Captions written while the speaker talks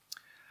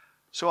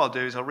So what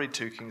I'll do is I'll read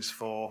 2 Kings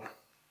 4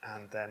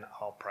 and then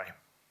I'll pray.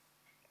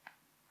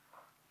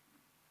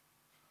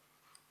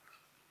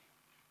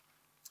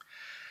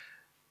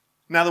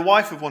 Now the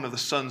wife of one of the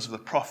sons of the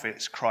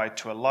prophets cried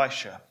to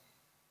Elisha,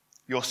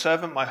 "Your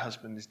servant, my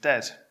husband, is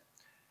dead,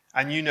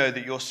 and you know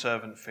that your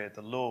servant feared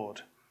the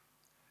Lord.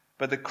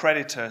 But the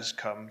creditor has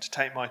come to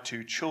take my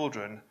 2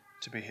 children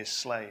to be his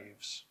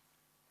slaves."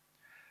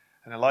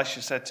 And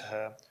Elisha said to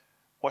her,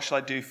 "What shall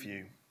I do for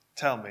you?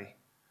 Tell me,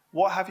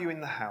 what have you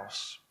in the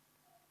house?"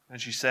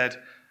 And she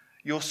said,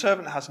 "Your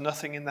servant has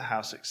nothing in the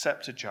house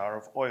except a jar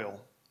of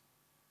oil."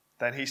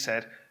 Then he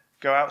said,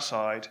 "Go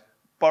outside,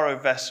 borrow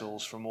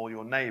vessels from all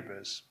your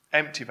neighbours,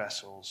 empty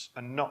vessels,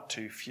 and not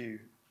too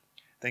few.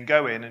 Then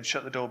go in and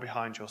shut the door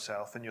behind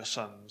yourself and your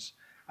sons,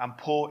 and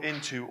pour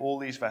into all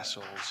these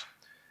vessels.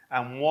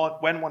 And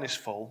when one is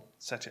full,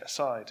 set it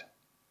aside."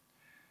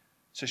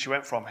 So she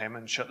went from him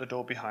and shut the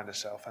door behind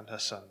herself and her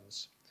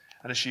sons.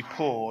 And as she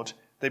poured,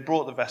 they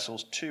brought the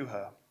vessels to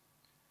her.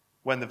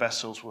 When the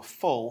vessels were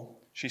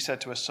full, she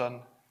said to her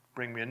son,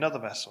 "Bring me another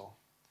vessel."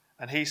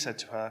 And he said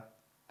to her,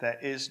 "There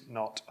is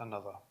not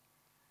another."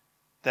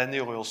 Then the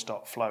oil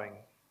stopped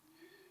flowing.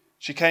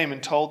 She came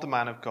and told the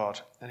man of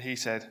God, and he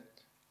said,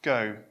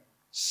 "Go,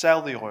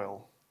 sell the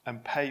oil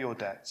and pay your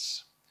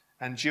debts,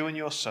 and you and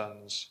your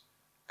sons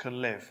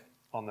can live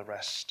on the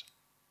rest."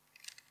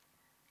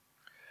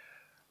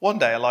 One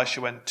day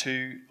Elisha went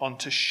on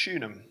to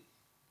Shunem,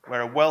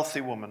 where a wealthy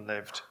woman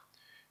lived,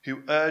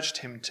 who urged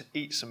him to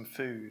eat some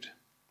food.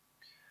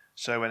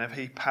 So whenever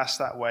he passed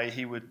that way,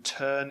 he would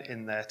turn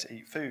in there to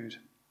eat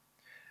food.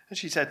 And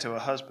she said to her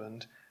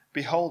husband,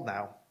 "Behold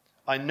now,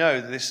 I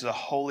know that this is a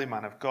holy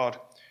man of God,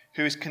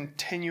 who is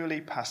continually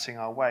passing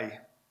our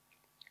way.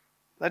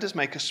 Let us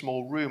make a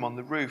small room on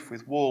the roof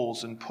with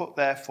walls, and put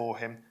there for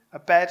him a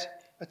bed,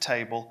 a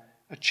table,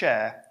 a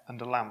chair, and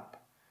a lamp,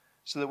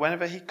 so that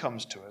whenever he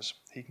comes to us,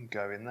 he can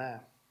go in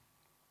there."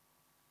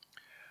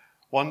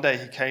 One day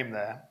he came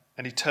there,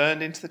 and he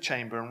turned into the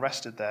chamber and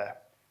rested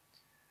there.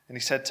 And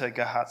he said to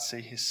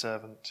Gehazi, his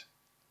servant,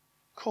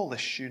 "Call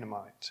this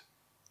Shunammite."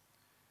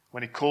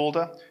 When he called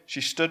her,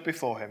 she stood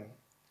before him.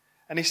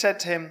 And he said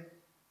to him,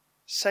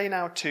 "Say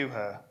now to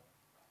her,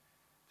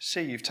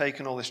 'See, you've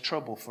taken all this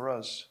trouble for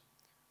us.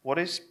 What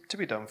is to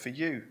be done for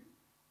you?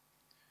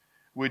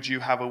 Would you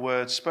have a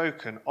word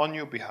spoken on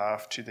your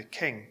behalf to the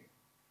king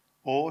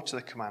or to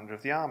the commander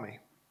of the army?"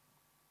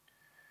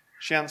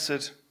 She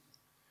answered,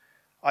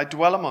 "I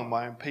dwell among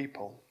my own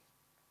people."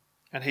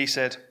 And he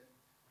said,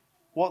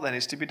 "What then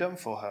is to be done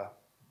for her?"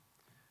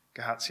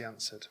 Gehazi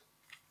answered,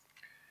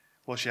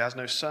 "Well, she has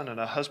no son, and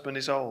her husband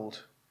is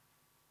old."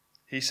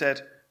 He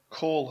said,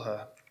 "Call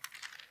her."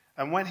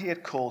 And when he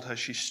had called her,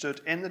 she stood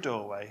in the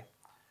doorway,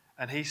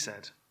 and he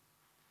said,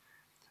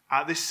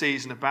 "At this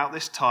season, about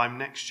this time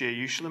next year,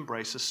 you shall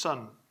embrace a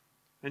son."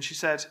 And she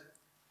said,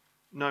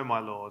 "No, my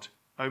lord,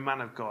 O man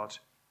of God,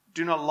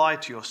 do not lie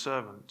to your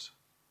servant."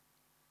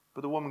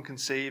 But the woman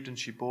conceived, and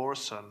she bore a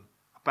son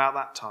about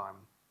that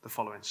time the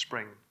following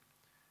spring,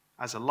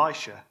 as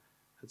Elisha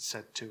had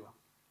said to her.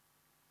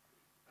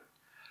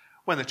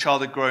 When the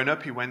child had grown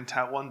up, he went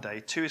out one day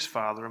to his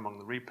father among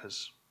the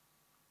reapers.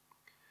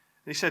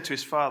 And he said to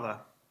his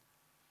father,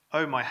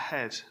 "Oh, my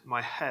head,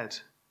 my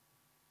head."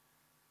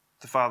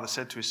 The father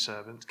said to his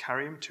servant,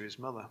 "Carry him to his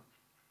mother."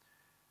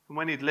 And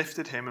when he had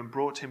lifted him and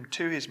brought him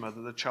to his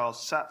mother, the child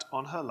sat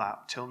on her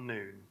lap till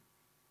noon,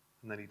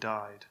 and then he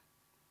died.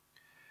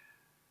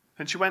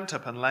 And she went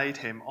up and laid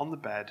him on the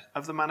bed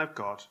of the man of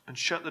God, and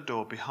shut the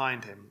door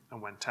behind him,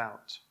 and went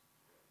out.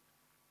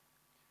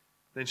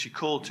 Then she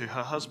called to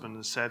her husband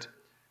and said,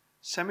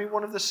 "Send me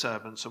one of the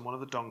servants and one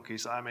of the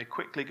donkeys, that I may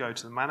quickly go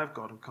to the man of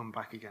God and come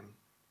back again."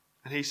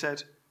 And he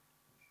said,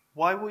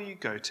 "Why will you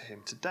go to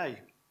him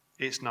today?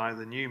 It's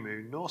neither new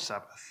moon nor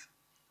Sabbath."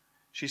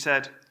 She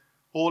said,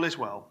 "All is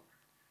well."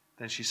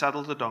 Then she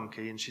saddled the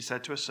donkey, and she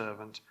said to her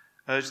servant,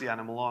 "Urge the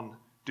animal on.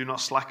 Do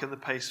not slacken the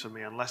pace for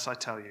me unless I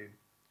tell you."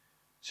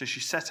 So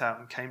she set out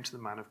and came to the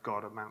man of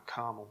God at Mount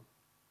Carmel.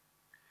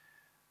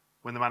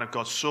 When the man of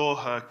God saw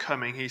her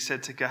coming, he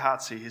said to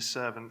Gehazi, his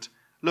servant,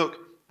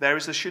 "Look, there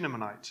is the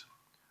Shunammite.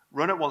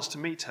 Run at once to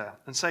meet her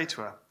and say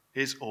to her,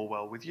 'Is all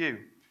well with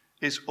you?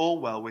 Is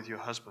all well with your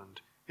husband?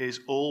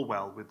 Is all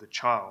well with the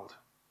child?'"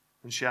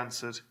 And she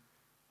answered,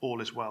 "All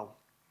is well."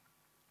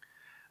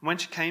 And when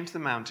she came to the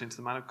mountain to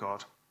the man of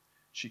God,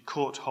 she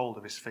caught hold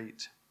of his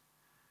feet.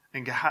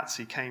 And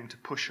Gehazi came to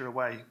push her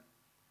away.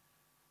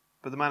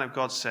 But the man of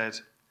God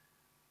said,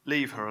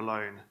 "Leave her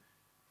alone,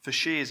 for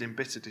she is in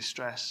bitter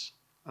distress,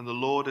 and the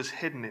Lord has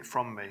hidden it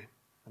from me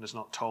and has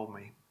not told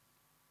me."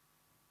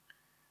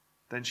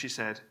 Then she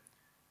said,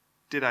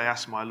 "Did I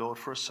ask my Lord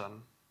for a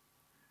son?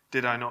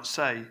 Did I not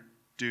say,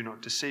 'Do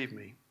not deceive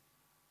me'?"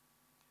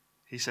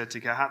 He said to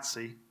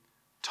Gehazi,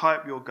 "Tie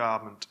up your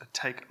garment and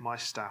take my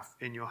staff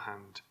in your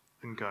hand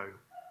and go.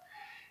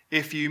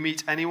 If you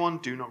meet anyone,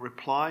 do not greet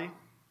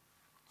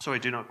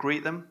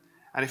them.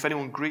 And if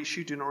anyone greets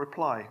you, do not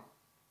reply.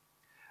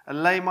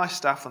 And lay my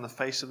staff on the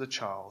face of the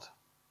child."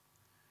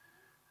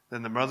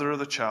 Then the mother of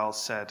the child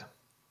said,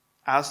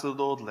 As the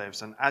Lord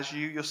lives, and as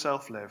you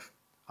yourself live,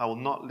 I will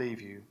not leave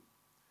you.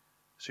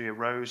 So he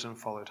arose and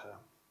followed her.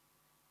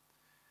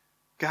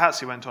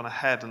 Gehazi went on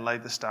ahead and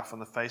laid the staff on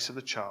the face of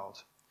the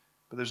child,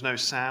 but there was no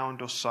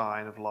sound or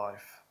sign of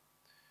life.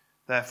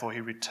 Therefore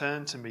he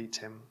returned to meet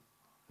him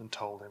and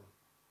told him,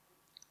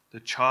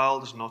 "The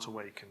child is not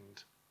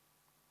awakened."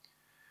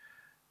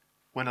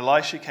 When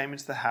Elisha came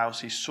into the house,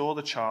 he saw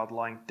the child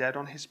lying dead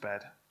on his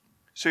bed.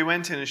 So he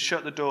went in and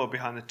shut the door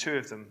behind the two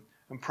of them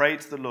and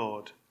prayed to the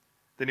Lord.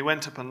 Then he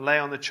went up and lay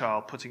on the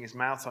child, putting his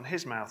mouth on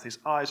his mouth, his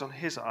eyes on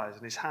his eyes,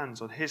 and his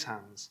hands on his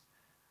hands.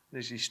 And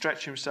as he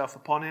stretched himself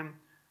upon him,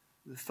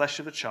 the flesh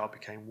of the child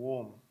became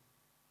warm.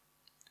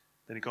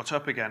 Then he got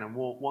up again and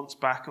walked once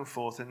back and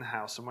forth in the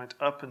house and went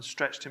up and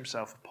stretched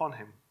himself upon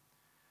him.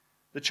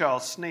 The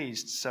child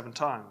sneezed 7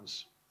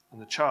 times,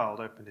 and the child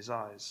opened his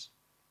eyes.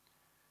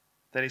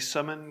 Then he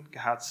summoned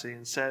Gehazi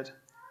and said,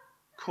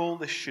 "Call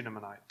this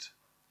Shunammite."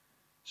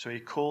 So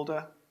he called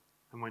her,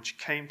 and when she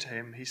came to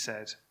him, he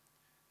said,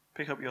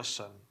 "Pick up your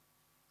son."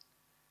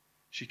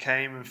 She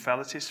came and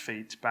fell at his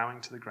feet, bowing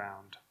to the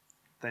ground.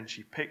 Then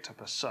she picked up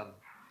her son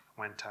and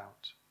went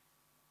out.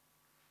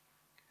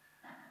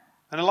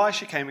 And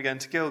Elisha came again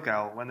to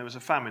Gilgal when there was a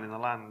famine in the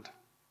land.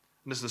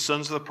 And as the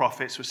sons of the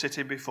prophets were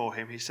sitting before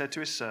him, he said to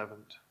his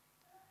servant,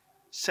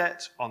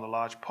 "Set on the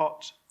large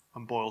pot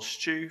and boil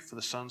stew for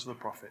the sons of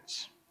the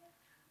prophets."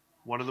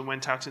 One of them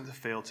went out into the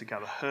field to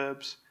gather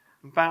herbs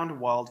and found a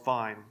wild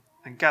vine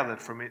and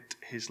gathered from it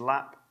his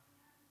lap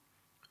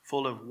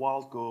full of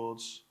wild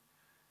gourds,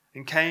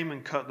 and came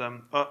and cut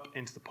them up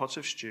into the pot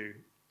of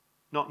stew,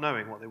 not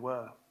knowing what they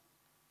were.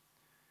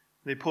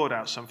 And he poured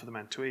out some for the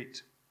men to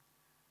eat.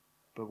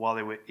 But while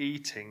they were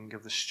eating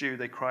of the stew,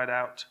 they cried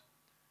out,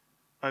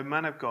 "O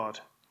man of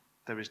God,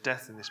 there is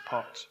death in this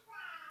pot."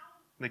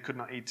 And they could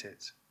not eat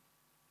it.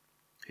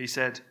 He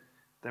said,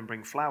 "Then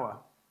bring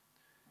flour."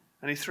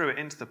 And he threw it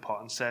into the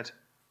pot and said,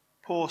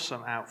 "Pour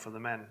some out for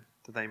the men,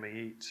 that they may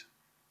eat."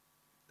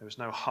 There was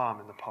no harm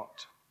in the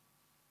pot.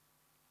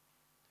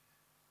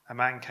 A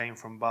man came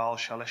from Baal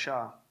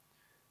Shalishah,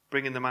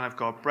 bringing the man of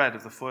God bread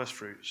of the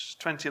firstfruits,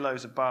 20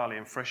 loaves of barley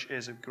and fresh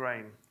ears of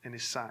grain in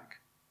his sack.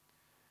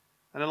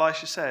 And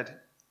Elisha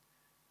said,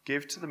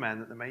 "Give to the men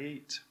that they may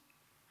eat."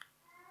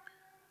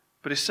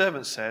 But his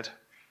servant said,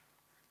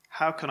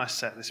 "How can I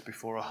set this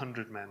before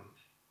 100 men?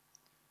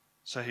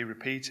 So he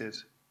repeated,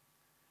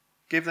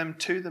 "Give them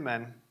to the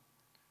men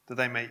that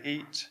they may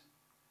eat.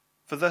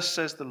 For thus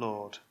says the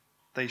Lord,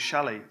 they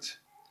shall eat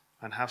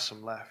and have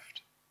some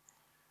left."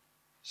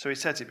 So he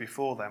set it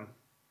before them,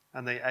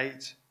 and they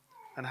ate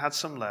and had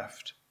some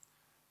left,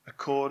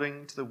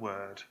 according to the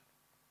word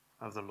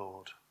of the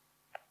Lord.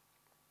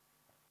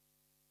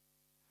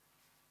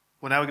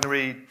 Well, now we're going to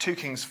read 2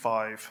 Kings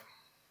 5.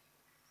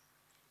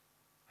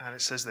 And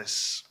it says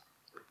this.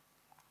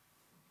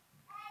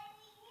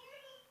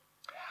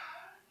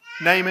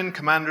 Naaman,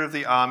 commander of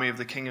the army of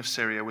the king of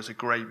Syria, was a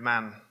great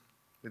man,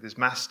 with his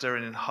master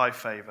and in high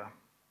favour,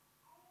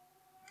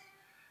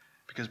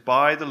 because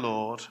by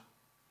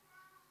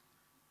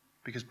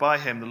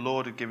him the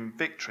Lord had given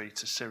victory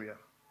to Syria.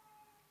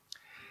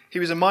 He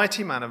was a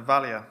mighty man of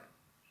valour,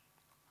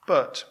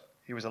 but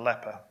he was a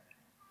leper.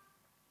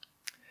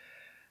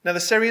 Now the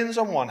Syrians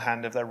on one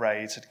hand of their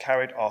raids had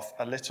carried off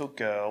a little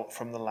girl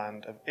from the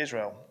land of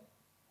Israel,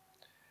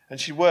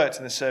 and she worked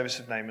in the service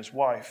of Naaman's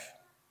wife.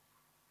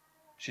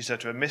 She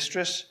said to her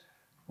mistress,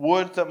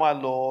 "Would that my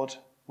lord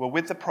were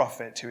with the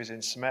prophet who is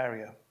in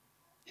Samaria.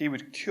 He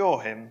would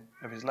cure him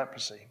of his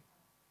leprosy."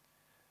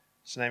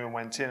 So Naaman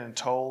went in and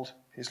told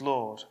his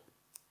lord.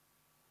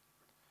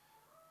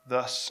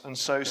 Thus and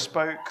so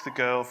spoke the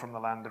girl from the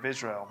land of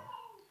Israel.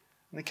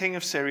 And the king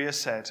of Syria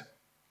said,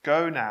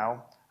 "Go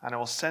now, and I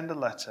will send a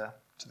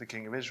letter to the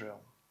king of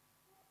Israel."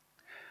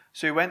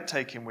 So he went,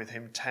 taking with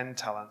him 10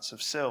 talents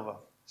of silver,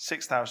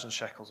 6,000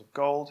 shekels of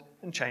gold,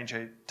 and 10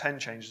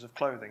 changes of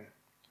clothing.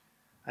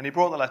 And he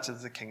brought the letter to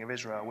the king of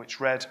Israel,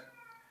 which read,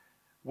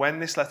 "When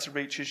this letter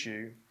reaches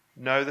you,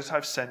 know that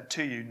I've sent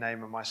to you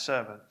Naaman my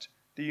servant,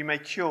 that you may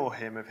cure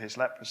him of his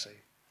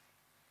leprosy."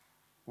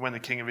 When the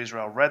king of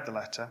Israel read the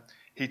letter,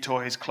 he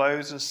tore his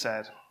clothes and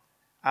said,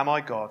 "Am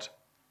I God,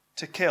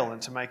 to kill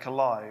and to make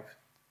alive?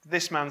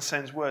 This man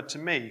sends word to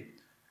me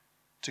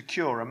to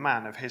cure a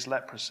man of his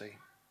leprosy.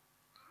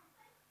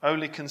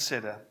 Only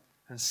consider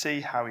and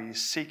see how he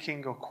is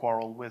seeking a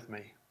quarrel with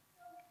me."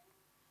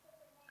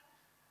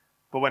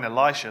 But when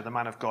Elisha, the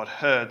man of God,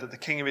 heard that the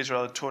king of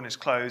Israel had torn his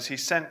clothes, he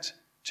sent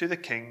to the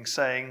king,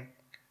 saying,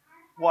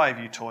 "Why have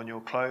you torn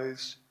your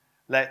clothes?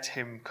 Let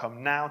him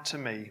come now to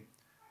me,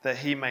 that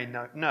he may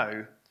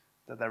know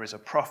that there is a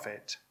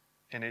prophet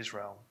in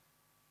Israel."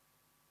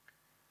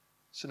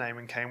 So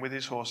Naaman came with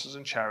his horses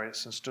and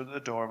chariots and stood at the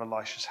door of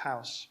Elisha's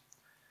house.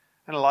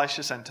 And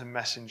Elisha sent a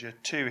messenger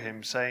to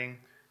him,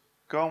 saying,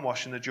 "Go and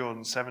wash in the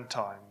Jordan 7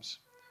 times,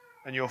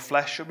 and your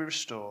flesh shall be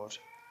restored,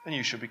 and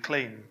you shall be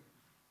clean."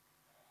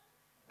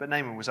 But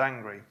Naaman was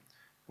angry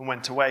and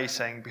went away,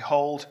 saying,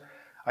 "Behold,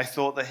 I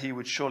thought that he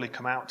would surely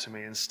come out to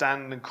me and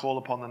stand and call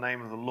upon the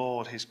name of the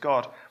Lord his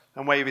God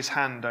and wave his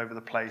hand over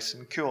the place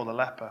and cure the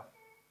leper."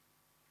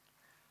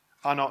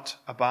 Are not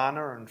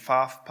Abana and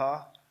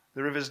Pharpar,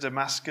 the rivers of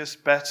Damascus,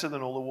 better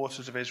than all the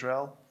waters of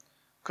Israel?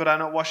 Could I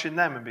not wash in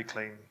them and be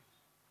clean?"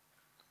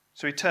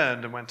 So he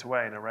turned and went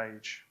away in a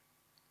rage.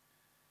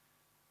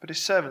 But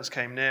his servants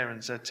came near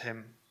and said to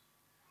him,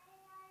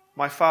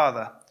 "My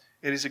father,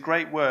 it is a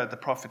great word the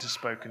prophet has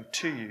spoken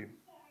to you.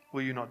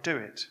 Will you not do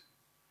it?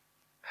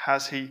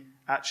 Has he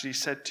actually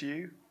said to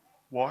you,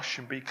 'Wash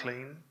and be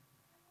clean'?"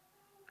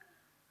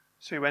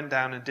 So he went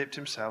down and dipped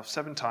himself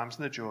 7 times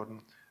in the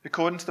Jordan,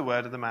 according to the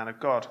word of the man of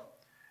God.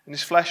 And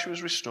his flesh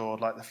was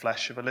restored like the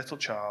flesh of a little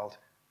child,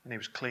 and he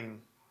was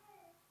clean.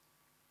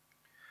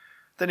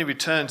 Then he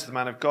returned to the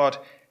man of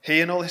God, he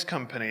and all his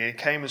company, and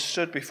came and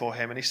stood before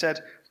him. And he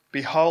said,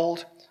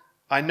 "Behold,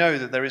 I know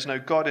that there is no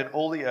God in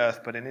all the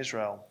earth but in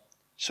Israel.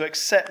 So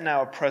accept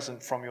now a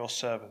present from your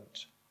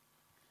servant."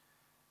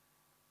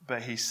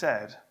 But he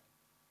said,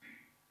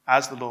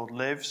 "As the Lord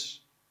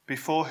lives,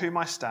 before whom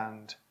I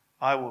stand,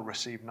 I will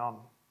receive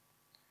none."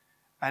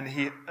 And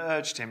he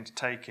urged him to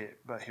take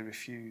it, but he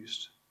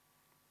refused.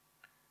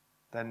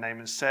 Then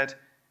Naaman said,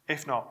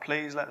 "If not,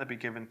 please let there be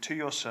given to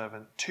your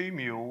servant 2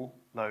 mule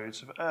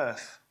loads of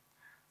earth.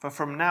 For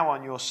from now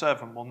on your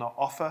servant will not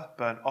offer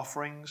burnt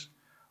offerings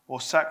or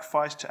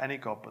sacrifice to any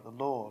god but the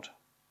Lord.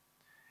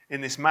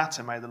 In this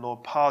matter may the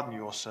Lord pardon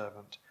your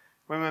servant.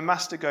 When my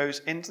master goes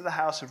into the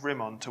house of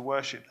Rimmon to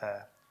worship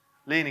there,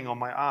 leaning on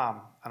my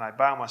arm, and I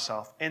bow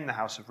myself in the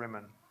house of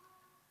Rimmon.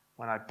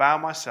 When I bow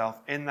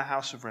myself in the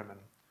house of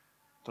Rimmon,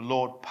 the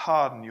Lord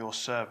pardon your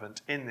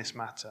servant in this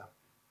matter."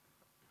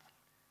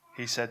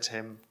 He said to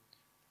him,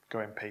 "Go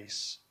in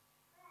peace."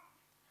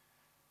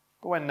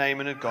 But when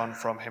Naaman had gone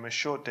from him a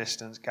short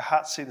distance,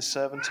 Gehazi, the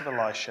servant of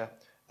Elisha,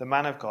 the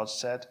man of God,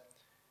 said,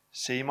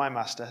 "See, my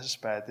master has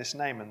spared this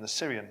Naaman the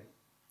Syrian,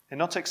 in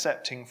not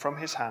accepting from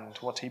his hand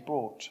what he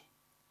brought.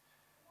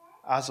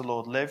 As the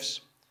Lord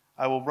lives,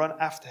 I will run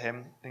after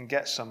him and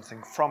get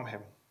something from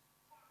him."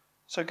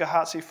 So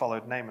Gehazi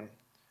followed Naaman,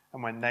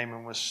 and when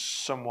Naaman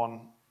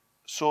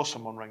saw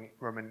someone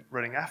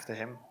running after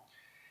him,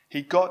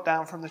 he got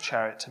down from the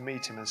chariot to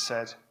meet him and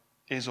said,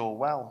 "Is all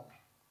well?"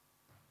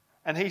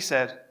 And he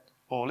said,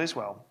 "All is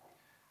well.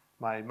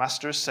 My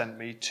master has sent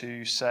me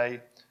to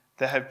say,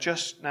 there have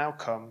just now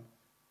come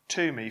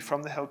to me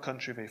from the hill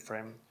country of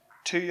Ephraim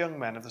 2 young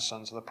men of the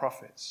sons of the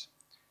prophets.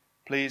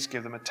 Please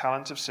give them a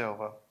talent of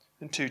silver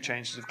and 2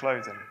 changes of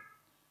clothing."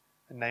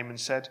 And Naaman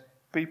said,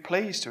 "Be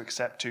pleased to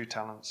accept 2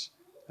 talents.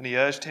 And he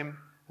urged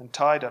him and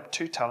tied up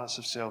 2 talents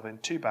of silver in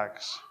 2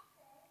 bags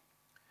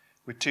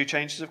with 2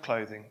 changes of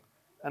clothing,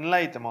 and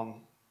laid them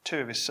on 2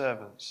 of his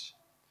servants.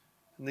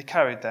 And they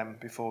carried them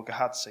before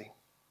Gehazi.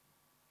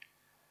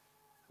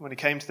 When he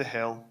came to the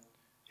hill,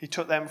 he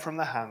took them from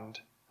the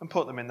hand and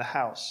put them in the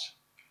house.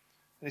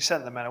 And he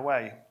sent the men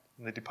away,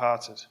 and they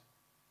departed.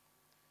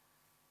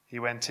 He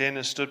went in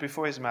and stood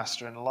before his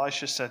master, and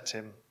Elisha said to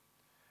him,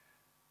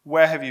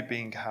 "Where have you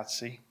been,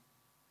 Gehazi?"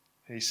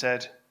 And he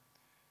said,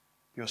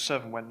 "Your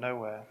servant went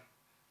nowhere."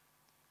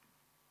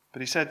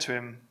 But he said to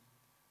him,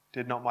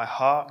 "Did not my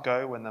heart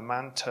go when the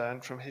man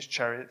turned from his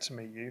chariot to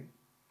meet you?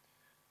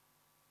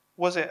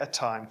 Was it a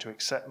time to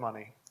accept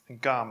money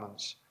and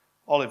garments,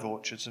 olive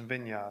orchards and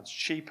vineyards,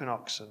 sheep and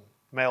oxen,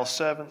 male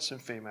servants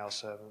and female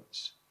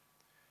servants?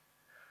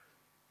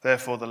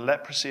 Therefore the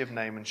leprosy of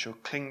Naaman shall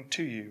cling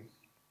to you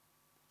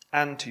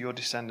and to your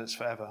descendants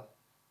forever."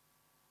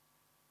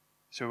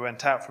 So he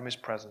went out from his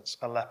presence,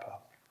 a leper,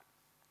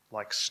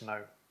 like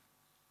snow.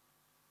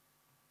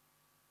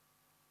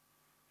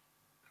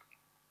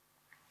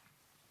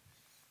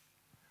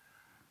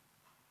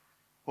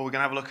 Well, we're going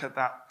to have a look at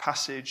that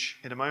passage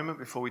in a moment.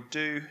 Before we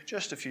do,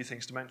 just a few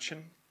things to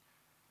mention.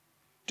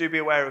 Do be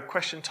aware of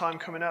question time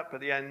coming up. At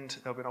the end,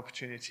 there'll be an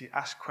opportunity to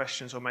ask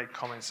questions or make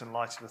comments in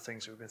light of the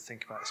things that we've been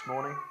thinking about this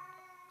morning.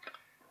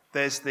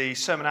 There's the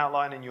sermon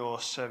outline in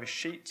your service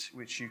sheet,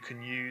 which you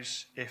can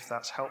use if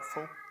that's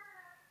helpful.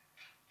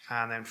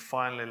 And then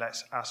finally,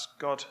 let's ask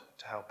God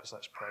to help us.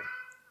 Let's pray.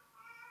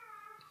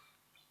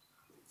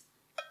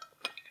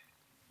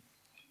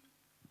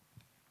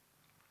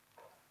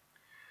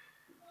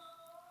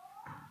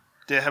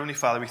 Dear Heavenly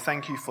Father, we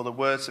thank you for the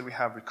words that we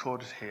have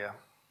recorded here.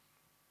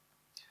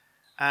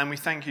 And we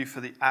thank you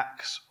for the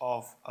acts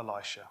of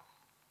Elisha.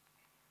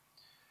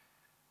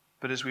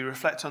 But as we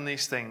reflect on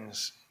these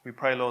things, we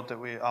pray, Lord,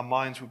 that our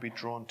minds would be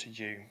drawn to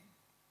you.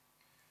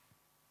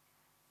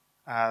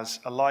 As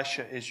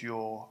Elisha is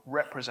your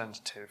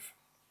representative,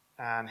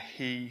 and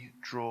he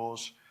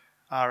draws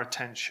our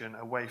attention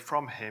away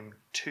from him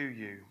to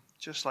you,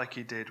 just like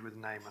he did with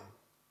Naaman.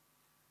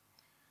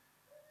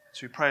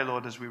 So we pray,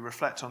 Lord, as we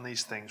reflect on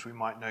these things, we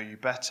might know you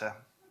better,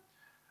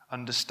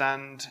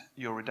 understand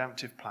your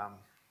redemptive plan,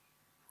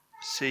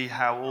 see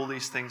how all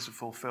these things are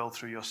fulfilled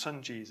through your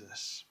Son,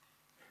 Jesus,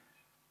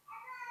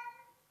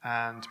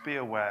 and be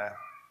aware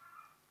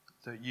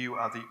that you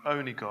are the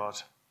only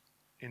God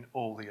in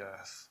all the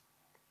earth.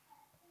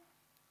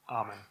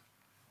 Amen.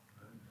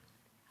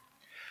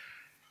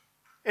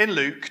 In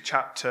Luke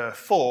chapter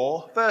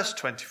 4, verse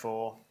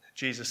 24,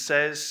 Jesus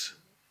says,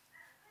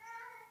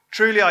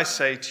 "Truly I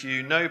say to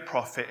you, no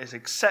prophet is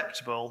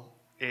acceptable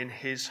in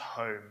his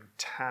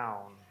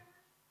hometown.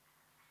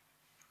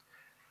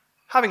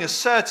 Having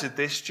asserted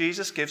this,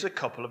 Jesus gives a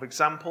couple of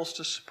examples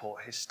to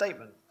support his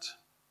statement.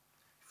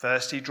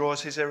 First, he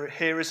draws his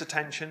hearers'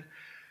 attention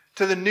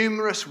to the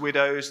numerous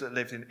widows that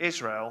lived in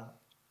Israel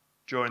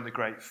during the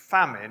great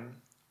famine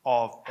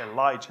of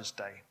Elijah's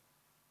day.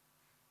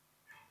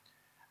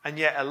 And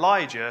yet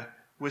Elijah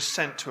was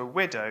sent to a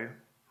widow,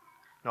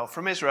 not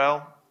from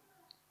Israel,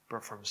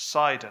 but from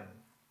Sidon,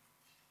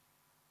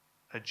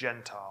 a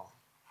Gentile.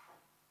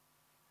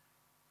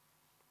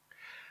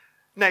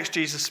 Next,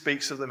 Jesus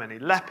speaks of the many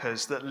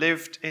lepers that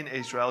lived in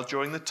Israel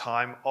during the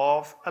time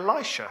of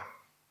Elisha.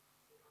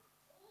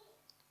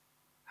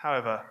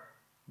 However,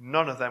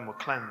 none of them were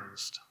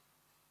cleansed.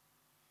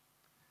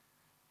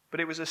 But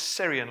it was a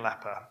Syrian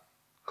leper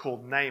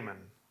called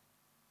Naaman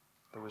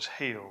that was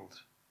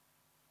healed.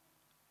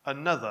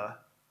 Another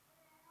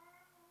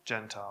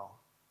Gentile.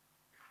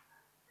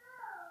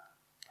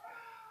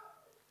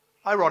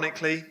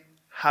 Ironically,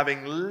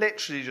 having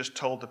literally just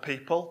told the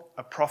people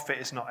a prophet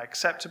is not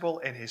acceptable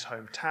in his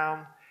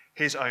hometown,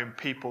 his own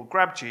people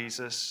grab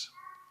Jesus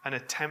and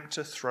attempt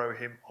to throw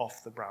him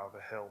off the brow of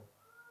a hill.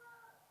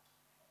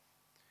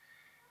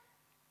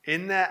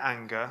 In their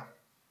anger,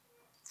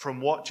 from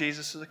what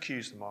Jesus has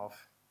accused them of,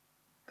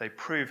 they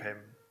prove him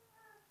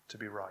to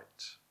be right.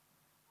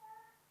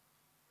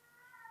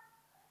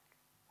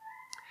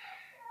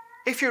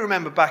 If you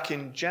remember back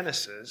in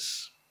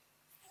Genesis,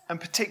 and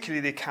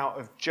particularly the account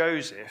of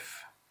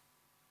Joseph,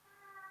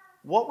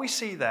 what we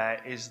see there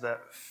is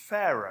that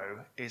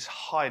Pharaoh is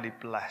highly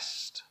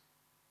blessed.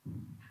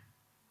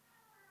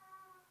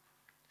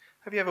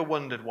 Have you ever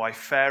wondered why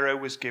Pharaoh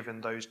was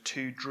given those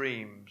two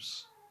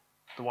dreams?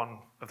 The one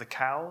of the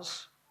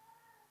cows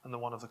and the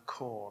one of the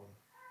corn.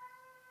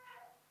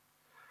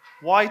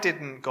 Why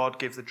didn't God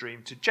give the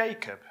dream to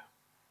Jacob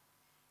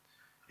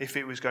if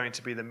it was going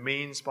to be the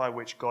means by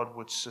which God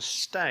would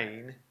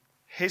sustain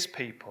his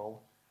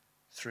people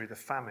through the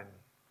famine?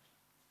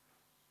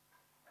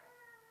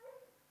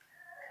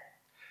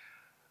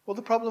 Well,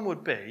 the problem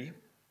would be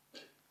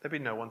there'd be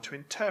no one to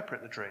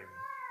interpret the dream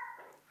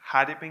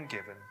had it been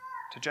given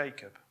to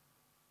Jacob.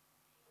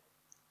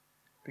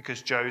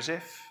 Because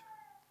Joseph,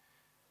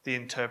 the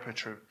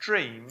interpreter of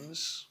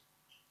dreams,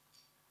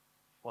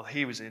 well,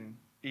 he was in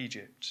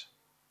Egypt.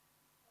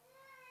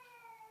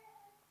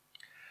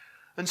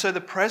 And so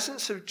the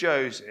presence of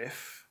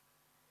Joseph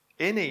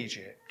in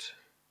Egypt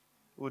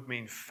would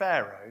mean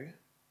Pharaoh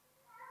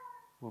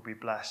will be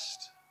blessed.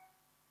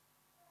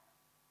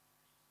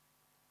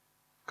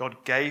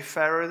 God gave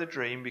Pharaoh the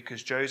dream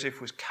because Joseph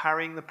was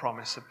carrying the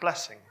promise of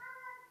blessing.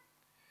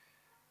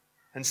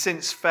 And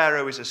since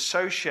Pharaoh is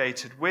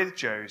associated with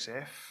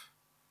Joseph,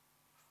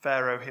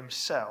 Pharaoh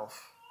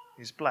himself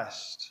is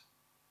blessed.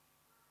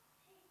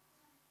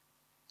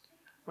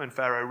 When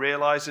Pharaoh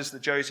realizes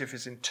that Joseph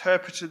has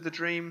interpreted the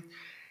dream,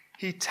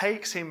 he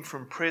takes him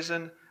from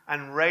prison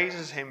and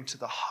raises him to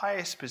the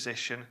highest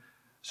position.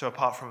 So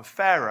apart from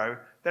Pharaoh,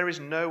 there is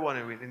no one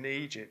in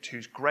Egypt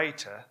who's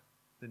greater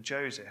than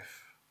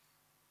Joseph.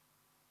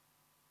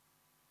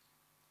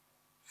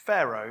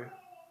 Pharaoh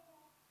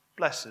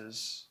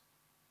blesses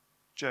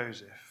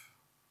Joseph.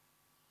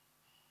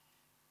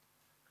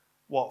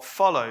 What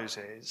follows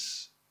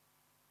is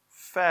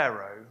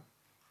Pharaoh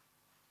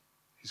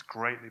is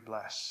greatly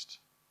blessed.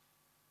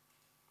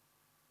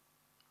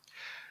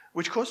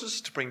 Which causes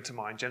us to bring to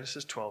mind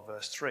Genesis 12,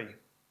 verse 3.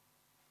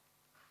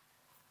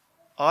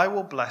 I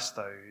will bless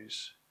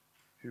those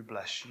who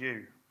bless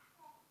you,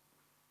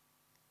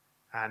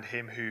 and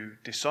him who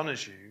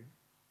dishonors you,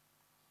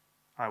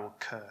 I will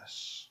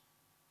curse.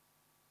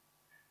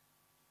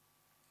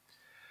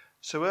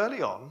 So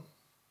early on,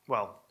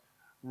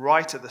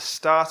 right at the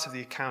start of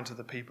the account of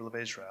the people of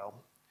Israel,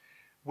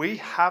 we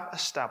have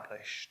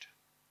established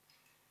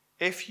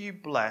if you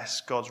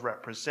bless God's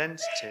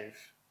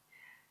representative,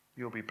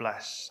 you'll be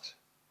blessed.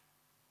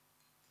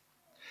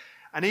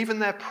 And even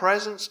their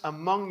presence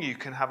among you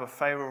can have a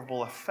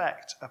favorable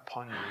effect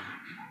upon you.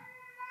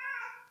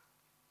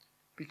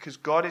 Because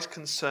God is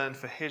concerned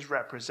for his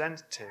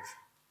representative.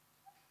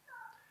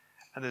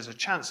 And there's a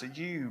chance that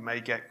you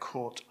may get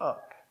caught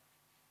up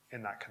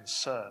in that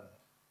concern.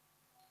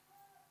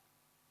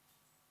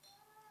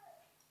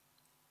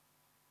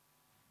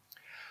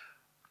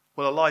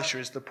 Well, Elisha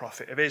is the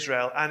prophet of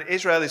Israel, and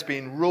Israel is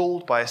being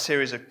ruled by a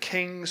series of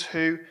kings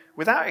who,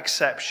 without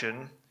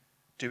exception,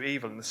 do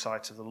evil in the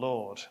sight of the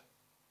Lord.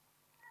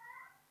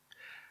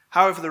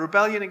 However, the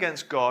rebellion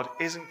against God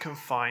isn't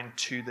confined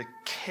to the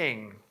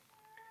king.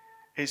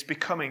 It's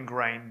become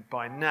ingrained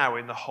by now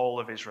in the whole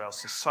of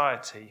Israel's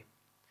society.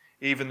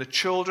 Even the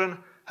children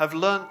have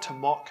learnt to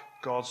mock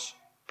God's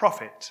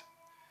prophet,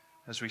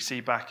 as we see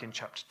back in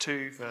chapter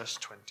 2, verse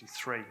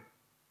 23.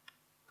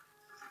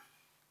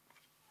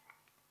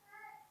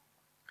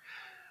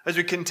 As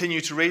we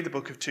continue to read the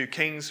book of 2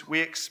 Kings,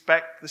 we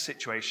expect the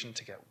situation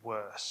to get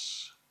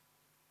worse.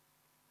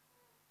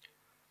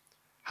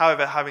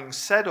 However, having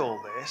said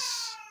all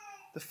this,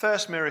 the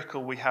first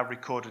miracle we have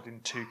recorded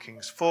in 2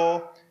 Kings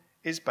 4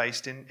 is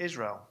based in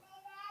Israel.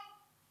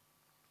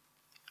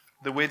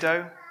 The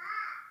widow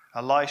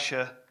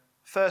Elisha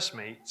first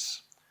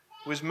meets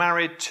was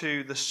married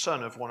to the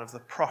son of one of the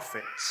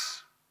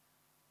prophets.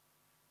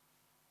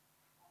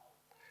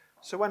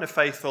 So when a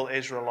faithful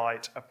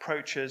Israelite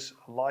approaches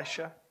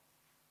Elisha,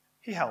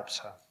 he helps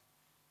her.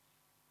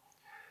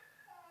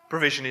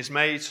 Provision is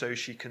made so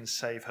she can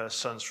save her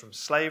sons from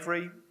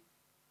slavery,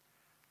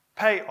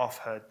 pay off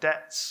her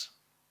debts,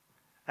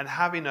 and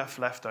have enough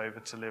left over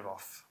to live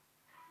off.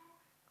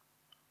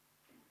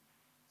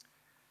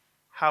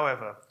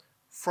 However,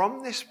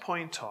 from this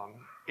point on,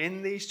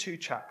 in these 2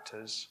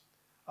 chapters,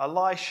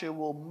 Elisha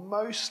will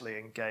mostly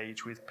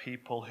engage with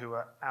people who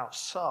are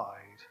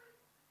outside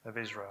of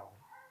Israel.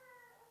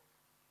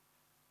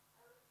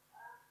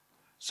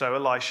 So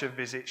Elisha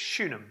visits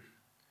Shunem,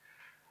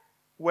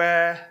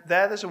 where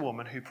there's a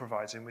woman who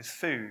provides him with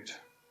food.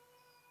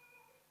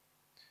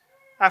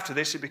 After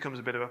this, it becomes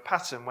a bit of a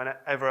pattern.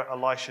 Whenever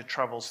Elisha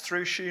travels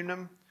through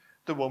Shunem,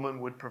 the woman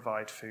would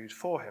provide food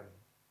for him.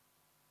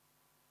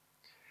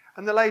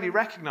 And the lady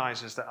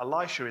recognizes that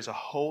Elisha is a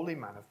holy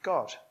man of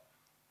God.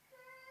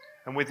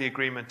 And with the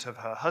agreement of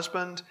her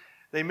husband,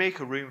 they make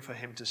a room for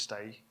him to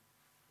stay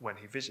when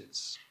he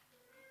visits.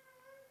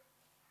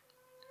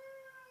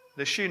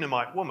 The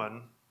Shunammite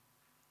woman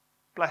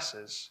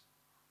blesses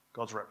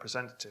God's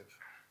representative.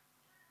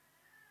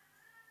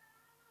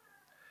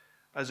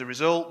 As a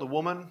result, the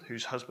woman,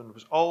 whose husband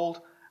was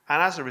old,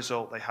 and as a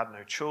result they had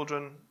no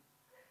children,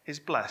 is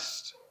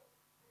blessed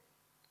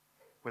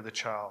with a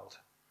child.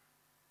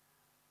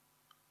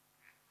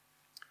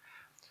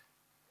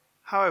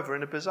 However,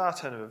 in a bizarre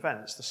turn of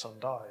events, the son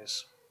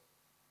dies.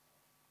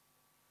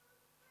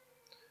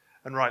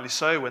 And rightly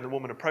so, when the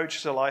woman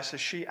approaches Elisha,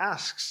 she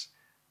asks,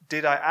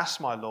 "Did I ask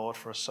my Lord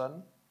for a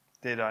son?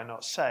 Did I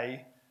not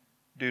say,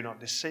 'Do not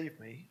deceive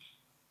me'?"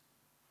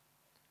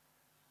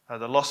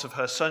 At the loss of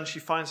her son, she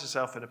finds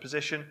herself in a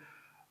position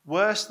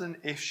worse than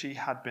if she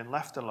had been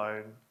left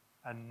alone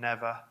and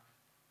never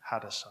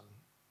had a son.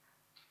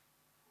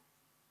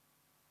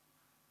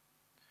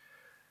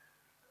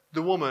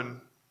 The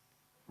woman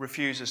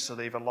refuses to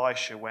leave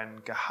Elisha when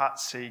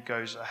Gehazi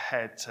goes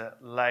ahead to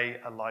lay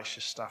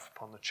Elisha's staff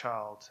upon the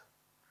child.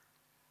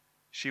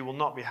 She will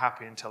not be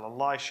happy until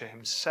Elisha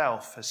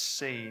himself has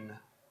seen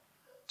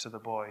to the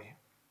boy.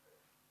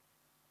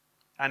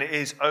 And it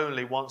is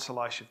only once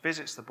Elisha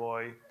visits the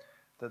boy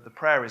that the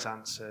prayer is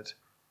answered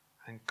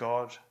and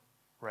God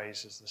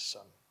raises the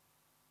son.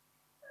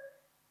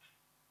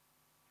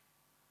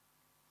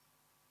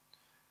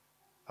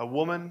 A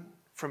woman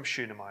from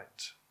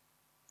Shunammite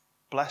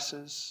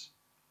blesses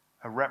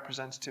a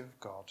representative of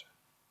God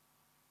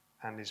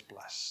and is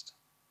blessed.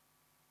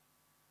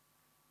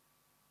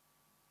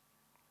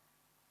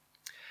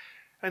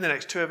 In the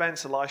next 2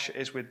 events, Elisha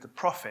is with the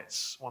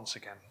prophets once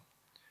again.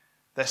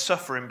 They're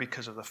suffering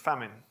because of the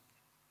famine.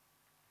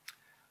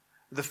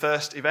 The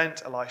first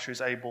event, Elisha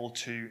is able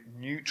to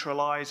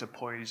neutralize a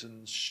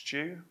poisoned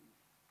stew.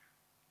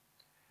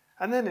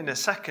 And then in a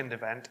second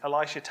event,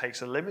 Elisha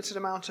takes a limited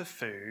amount of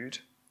food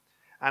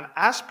and,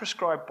 as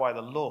prescribed by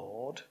the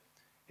Lord,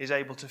 is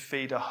able to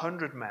feed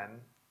 100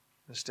 men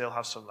and still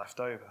have some left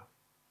over.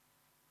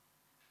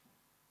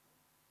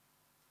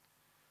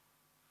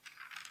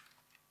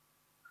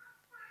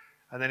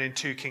 And then in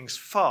 2 Kings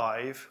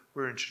 5,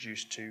 we're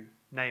introduced to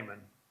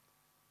Naaman.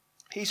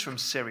 He's from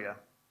Syria.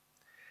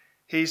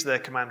 He's the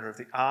commander of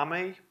the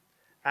army,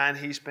 and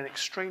he's been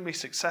extremely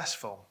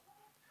successful.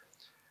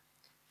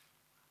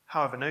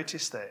 However,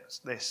 notice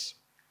this.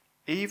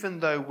 Even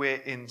though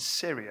we're in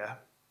Syria,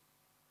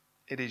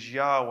 it is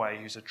Yahweh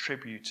who's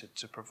attributed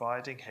to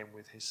providing him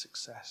with his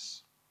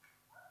success.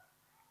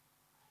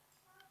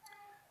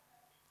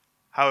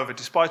 However,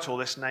 despite all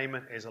this,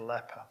 Naaman is a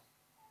leper.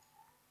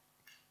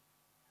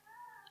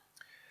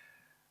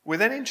 We're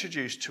then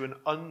introduced to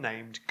an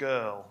unnamed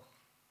girl,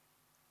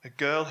 a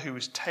girl who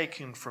was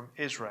taken from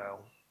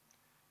Israel,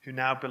 who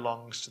now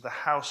belongs to the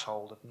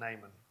household of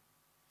Naaman.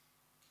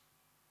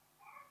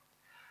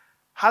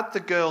 Had the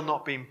girl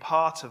not been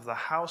part of the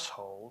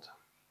household,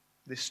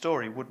 this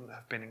story wouldn't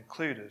have been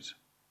included.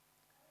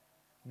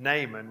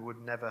 Naaman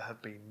would never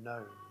have been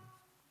known.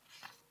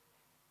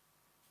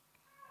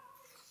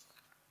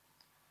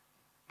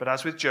 But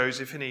as with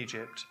Joseph in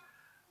Egypt,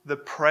 the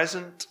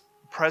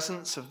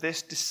presence of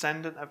this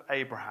descendant of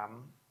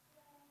Abraham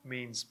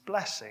means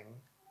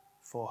blessing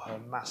for her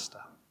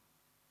master.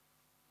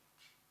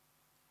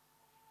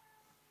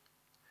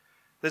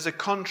 There's a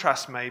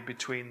contrast made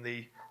between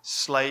the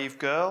slave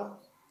girl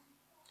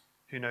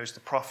who knows the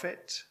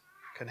prophet,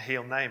 can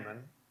heal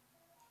Naaman,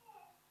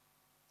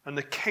 and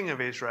the king of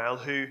Israel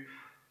who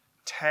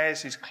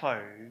tears his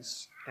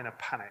clothes in a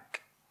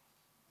panic.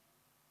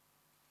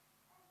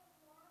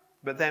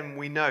 But then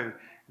we know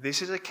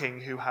this is a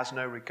king who has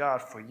no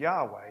regard for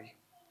Yahweh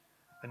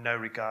and no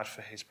regard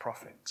for his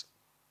prophet.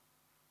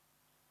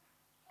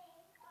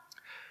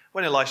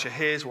 When Elisha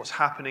hears what's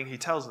happening, he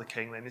tells the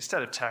king that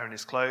instead of tearing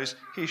his clothes,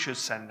 he should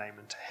send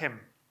Naaman to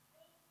him.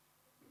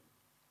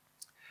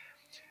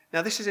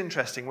 Now this is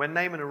interesting. When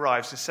Naaman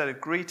arrives, instead of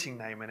greeting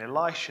Naaman,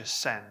 Elisha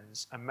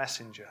sends a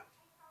messenger.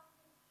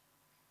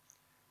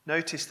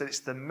 notice that it's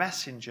the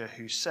messenger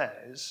who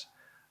says,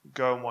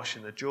 "Go and wash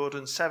in the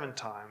Jordan 7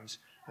 times,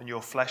 and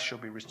your flesh shall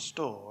be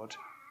restored,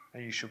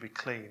 and you shall be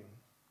clean."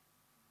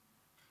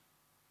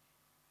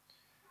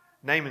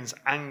 Naaman's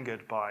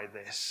angered by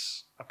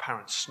this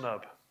apparent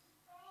snub.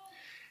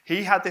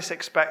 He had this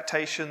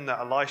expectation that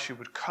Elisha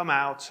would come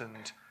out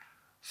and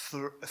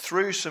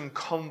through some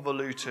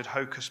convoluted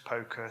hocus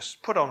pocus,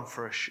 put on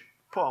for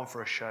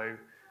a show,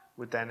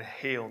 would then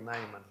heal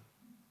Naaman.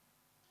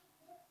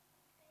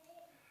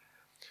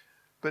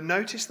 But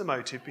notice the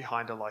motive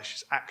behind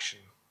Elisha's action.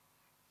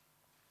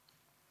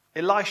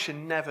 Elisha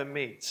never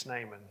meets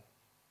Naaman.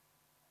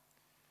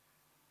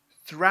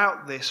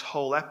 Throughout this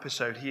whole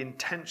episode, he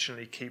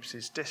intentionally keeps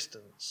his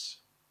distance.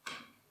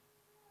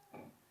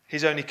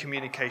 His only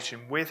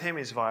communication with him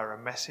is via a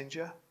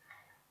messenger.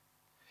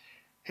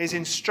 His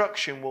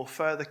instruction will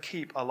further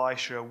keep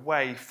Elisha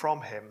away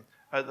from him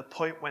at the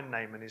point when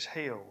Naaman is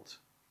healed.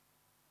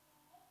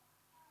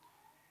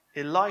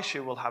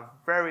 Elisha will have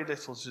very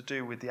little to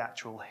do with the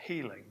actual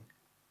healing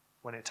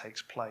when it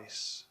takes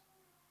place.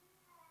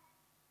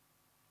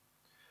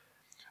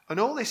 And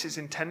all this is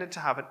intended to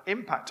have an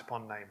impact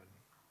upon Naaman.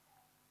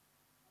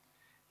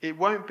 It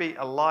won't be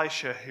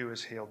Elisha who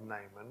has healed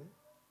Naaman.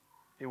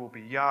 It will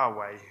be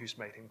Yahweh who's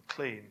made him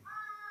clean.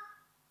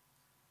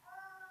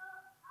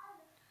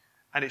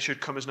 And it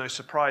should come as no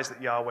surprise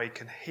that Yahweh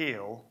can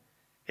heal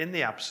in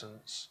the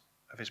absence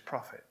of his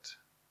prophet.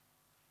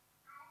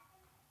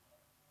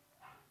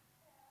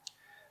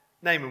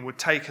 Naaman would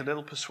take a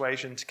little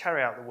persuasion to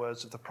carry out the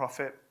words of the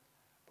prophet,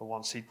 but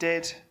once he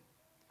did,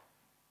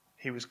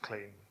 he was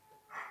clean.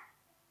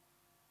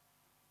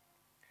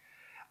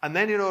 And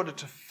then, in order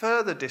to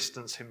further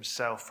distance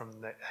himself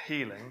from the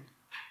healing,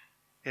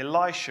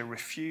 Elisha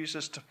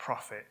refuses to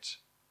profit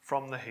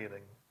from the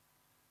healing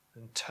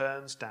and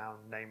turns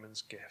down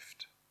Naaman's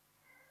gift.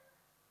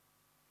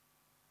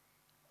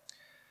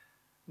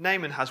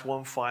 Naaman has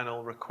one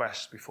final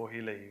request before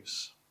he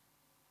leaves.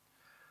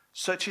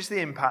 Such is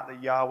the impact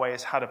that Yahweh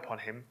has had upon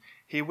him,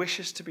 he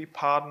wishes to be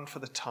pardoned for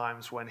the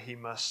times when he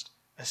must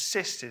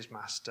assist his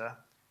master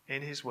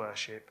in his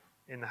worship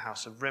in the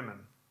house of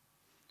Rimmon.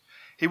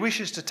 He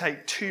wishes to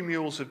take 2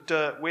 mules of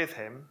dirt with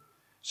him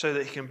so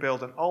that he can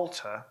build an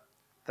altar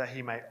that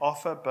he may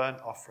offer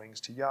burnt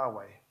offerings to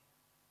Yahweh.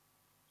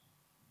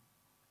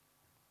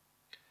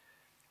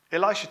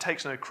 Elisha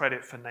takes no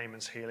credit for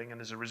Naaman's healing, and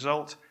as a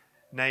result,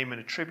 Naaman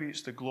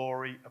attributes the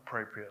glory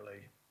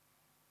appropriately.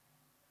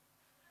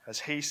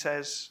 As he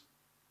says,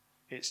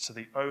 it's to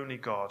the only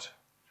God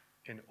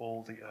in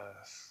all the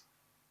earth.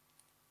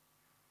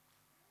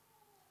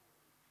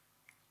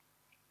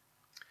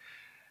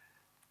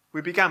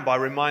 We began by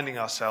reminding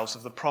ourselves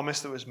of the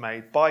promise that was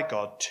made by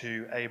God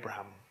to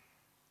Abraham.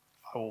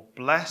 I will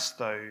bless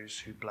those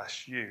who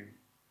bless you,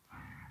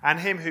 and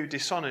him who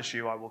dishonors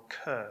you I will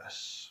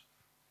curse.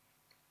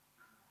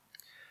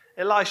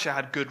 Elisha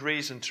had good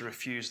reason to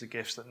refuse the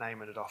gifts that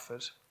Naaman had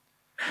offered,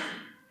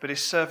 but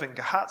his servant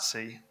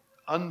Gehazi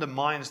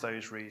undermines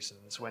those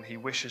reasons when he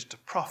wishes to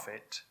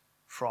profit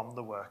from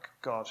the work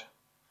of God.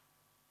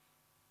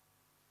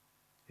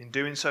 In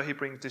doing so, he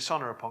brings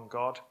dishonor upon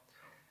God,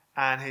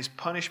 and his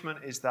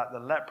punishment is that the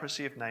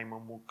leprosy of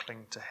Naaman will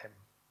cling to him.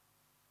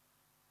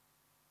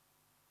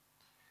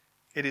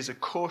 It is a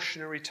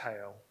cautionary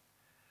tale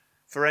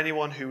for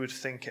anyone who would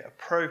think it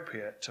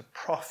appropriate to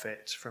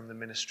profit from the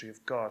ministry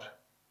of God.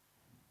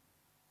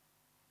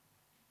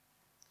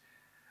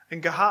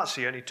 And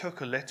Gehazi only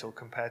took a little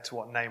compared to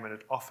what Naaman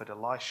had offered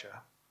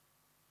Elisha,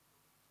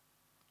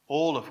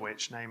 all of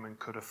which Naaman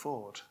could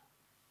afford.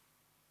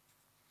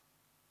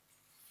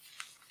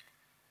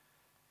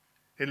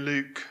 In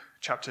Luke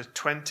chapter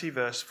 20,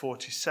 verse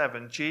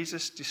 47,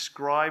 Jesus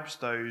describes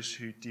those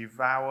who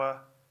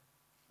devour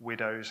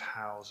widows'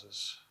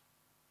 houses.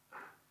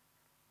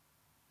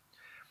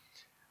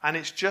 And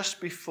it's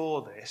just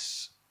before that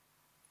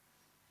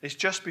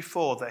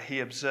he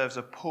observes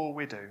a poor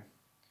widow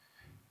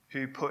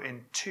who put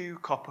in 2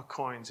 copper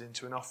coins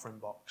into an offering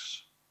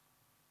box.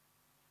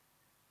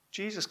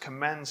 Jesus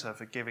commends her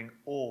for giving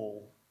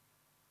all.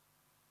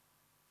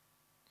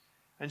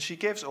 And she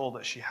gives all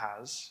that she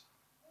has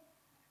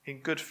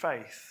in good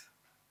faith,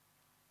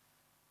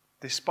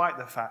 despite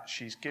the fact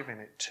she's giving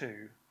it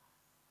to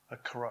a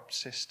corrupt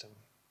system.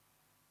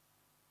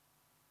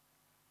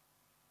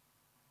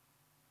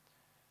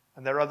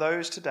 And there are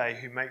those today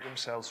who make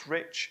themselves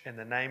rich in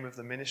the name of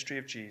the ministry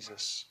of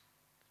Jesus,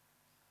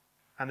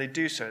 and they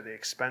do so at the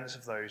expense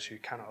of those who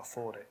cannot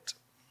afford it.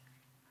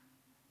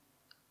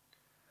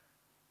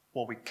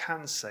 What we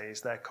can say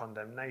is their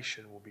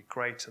condemnation will be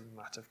greater than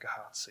that of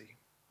Gehazi.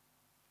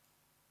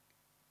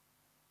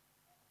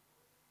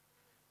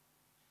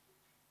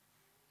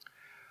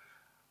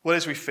 Well,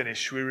 as we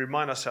finish, we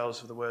remind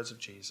ourselves of the words of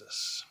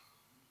Jesus.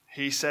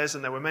 He says,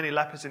 "And there were many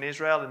lepers in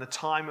Israel in the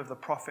time of the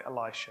prophet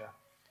Elisha,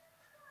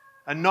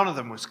 and none of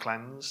them was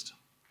cleansed,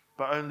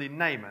 but only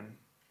Naaman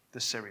the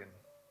Syrian."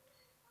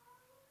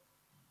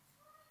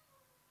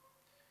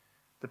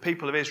 The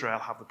people of Israel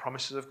have the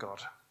promises of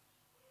God,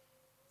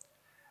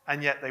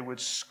 and yet they would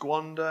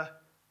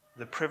squander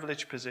the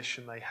privileged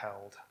position they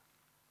held.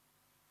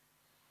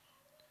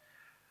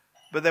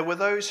 But there were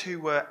those who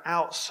were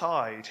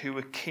outside, who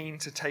were keen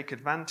to take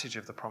advantage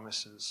of the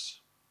promises.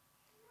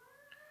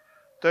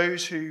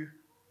 Those who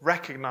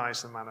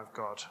recognized the man of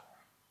God,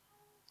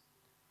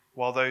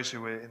 while those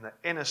who were in the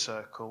inner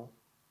circle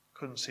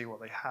couldn't see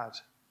what they had.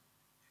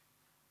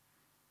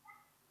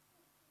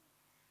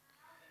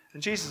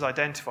 And Jesus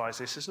identifies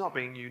this as not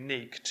being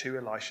unique to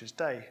Elisha's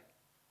day.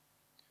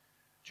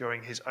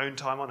 During his own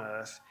time on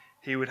earth,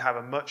 he would have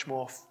a much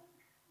more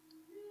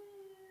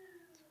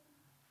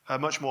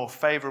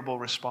favourable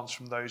response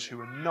from those who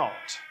were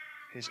not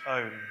his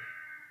own.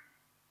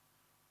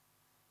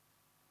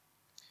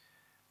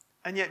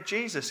 And yet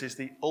Jesus is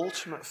the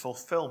ultimate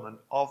fulfilment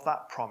of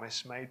that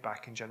promise made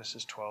back in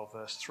Genesis 12,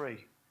 verse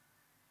 3.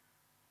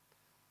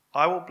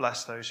 I will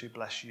bless those who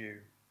bless you,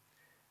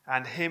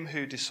 and him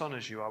who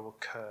dishonours you I will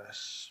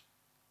curse.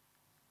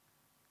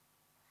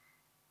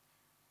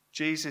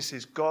 Jesus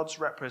is God's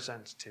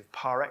representative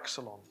par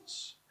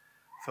excellence,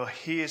 for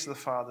he is the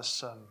Father's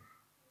Son,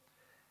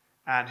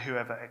 and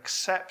whoever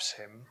accepts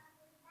him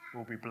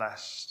will be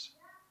blessed.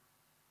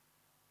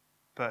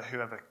 But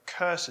whoever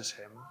curses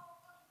him,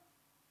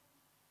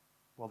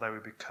 well, they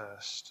will be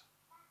cursed.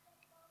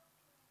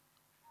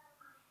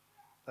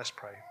 Let's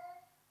pray.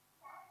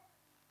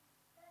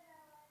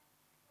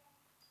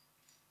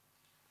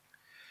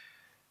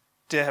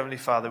 Dear Heavenly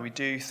Father, we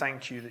do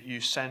thank you that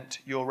you sent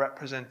your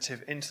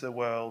representative into the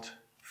world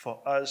for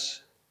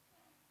us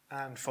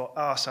and for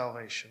our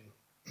salvation.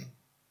 And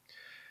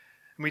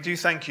we do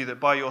thank you that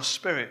by your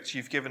Spirit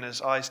you've given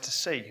us eyes to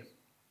see,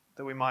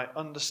 that we might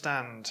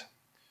understand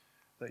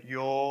that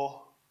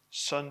your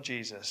Son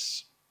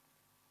Jesus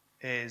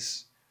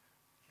is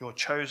your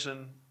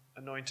chosen,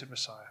 anointed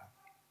Messiah.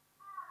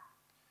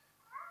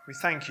 We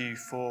thank you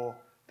for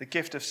the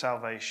gift of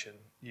salvation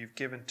you've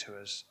given to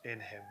us in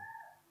him.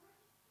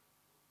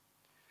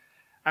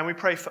 And we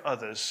pray for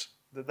others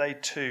that they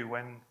too,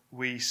 when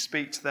we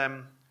speak to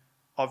them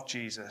of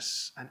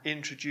Jesus and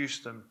introduce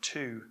them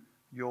to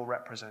your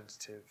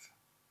representative,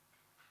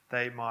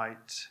 they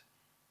might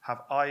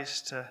have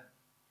eyes to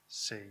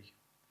see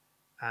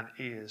and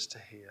ears to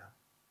hear.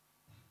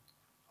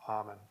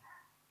 Amen.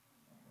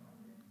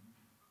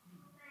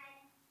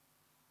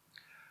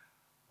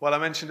 Well, I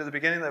mentioned at the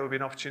beginning there will be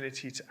an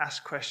opportunity to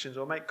ask questions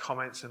or make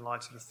comments in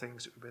light of the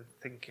things that we've been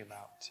thinking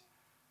about.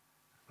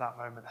 That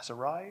moment has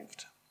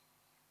arrived.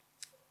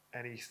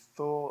 Any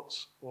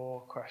thoughts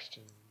or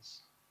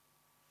questions?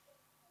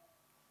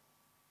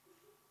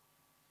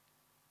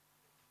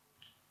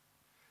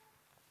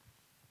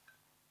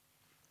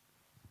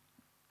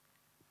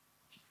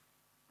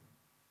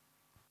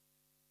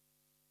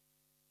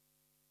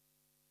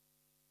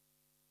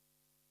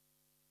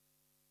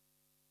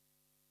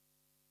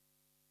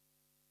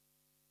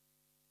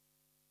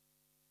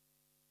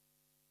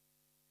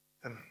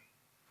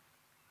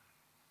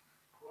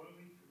 What are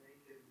we to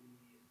make of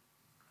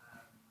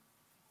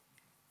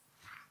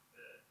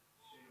the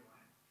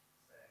Shunammite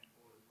saying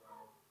all is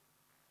well,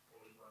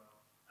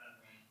 and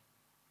then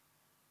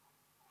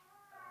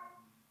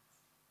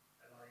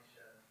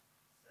Elisha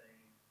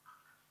saying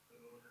the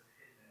Lord has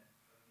hidden it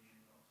from you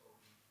and not told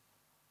me?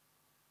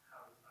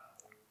 How does that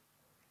all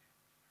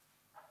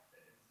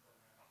fit into the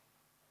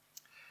narrative?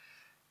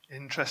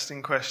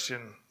 Interesting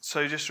question.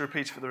 So just to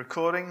repeat for the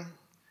recording,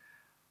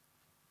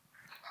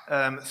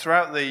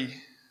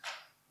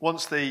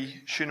 once the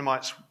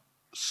Shunammite's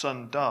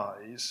son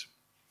dies,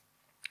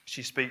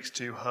 she speaks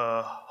to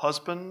her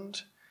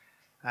husband,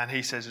 and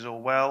he says it's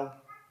all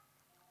well,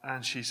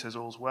 and she says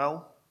all's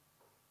well.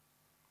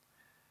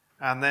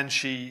 And then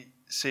she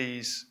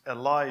sees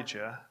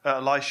Elisha,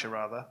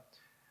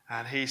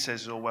 and he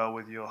says it's all well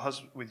with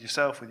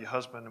yourself, with your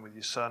husband, and with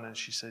your son, and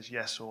she says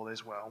yes, all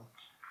is well.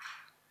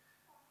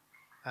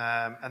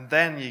 And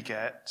then you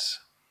get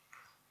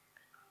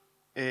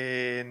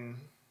in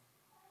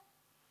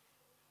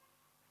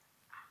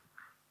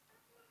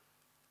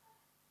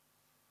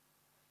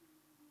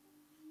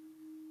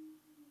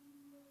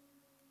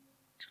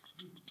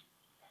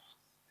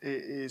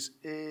it is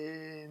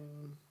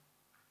in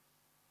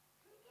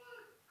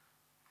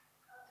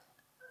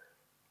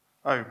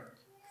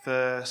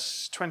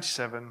verse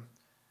 27.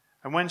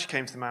 And when she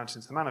came to the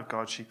mountain to the man of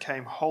God, she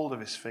came hold of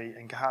his feet,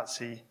 and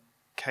Gehazi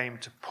came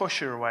to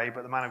push her away,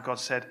 but the man of God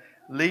said,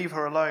 "Leave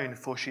her alone,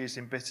 for she is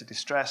in bitter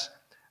distress,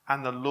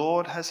 and the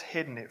Lord has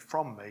hidden it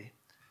from me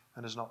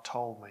and has not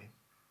told me."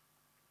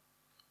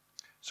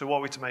 So what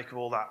are we to make of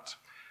all that?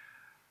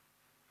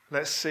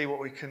 Let's see what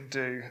we can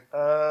do.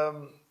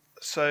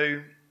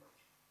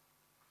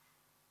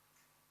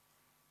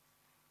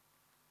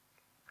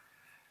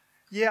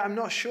 I'm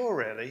not sure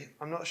really.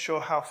 I'm not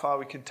sure how far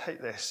we can take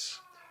this.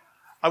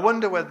 I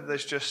wonder whether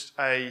there's just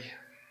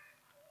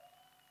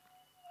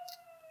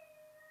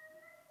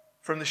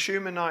from the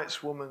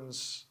Shunammite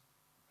woman's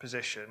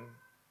position,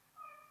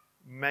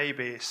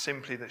 maybe it's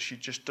simply that she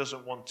just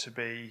doesn't want to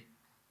be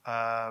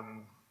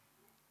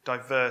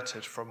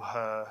diverted from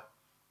her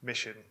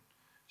mission.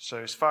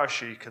 So as far as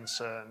she's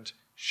concerned,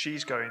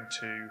 she's going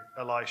to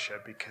Elisha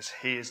because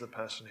he is the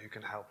person who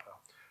can help her.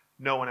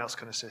 No one else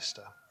can assist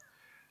her.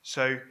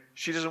 So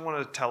she doesn't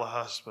want to tell her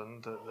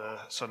husband that the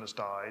son has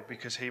died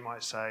because he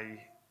might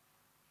say,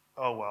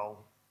 oh,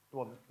 well,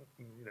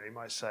 he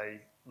might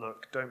say,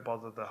 look, don't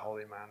bother the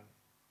holy man.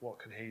 What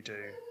can he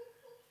do?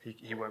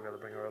 He won't be able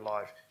to bring her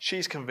alive.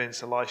 She's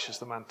convinced Elisha's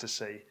the man to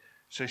see.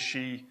 So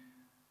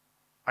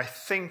I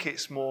think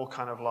it's more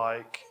kind of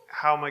like,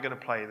 how am I going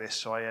to play this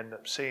so I end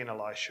up seeing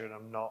Elisha and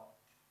I'm not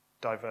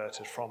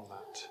diverted from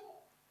that?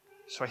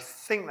 So I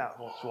think that's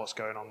what's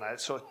going on there.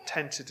 It's sort of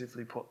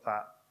tentatively put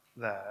that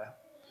there.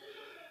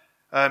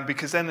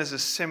 Because then there's a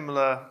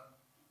similar...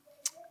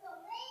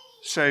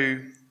 So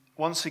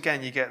once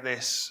again you get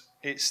this,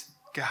 it's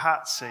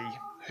Gehazi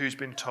who's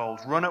been told,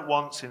 run at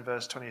once in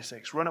verse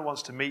 26, run at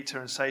once to meet her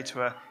and say to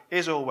her,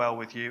 is all well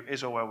with you?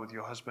 Is all well with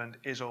your husband?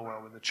 Is all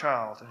well with the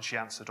child? And she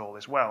answered, all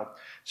is well.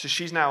 So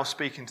she's now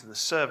speaking to the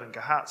servant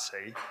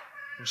Gehazi,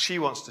 and she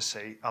wants to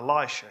see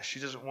Elisha. She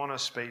doesn't want to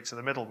speak to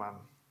the middleman.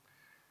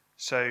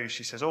 So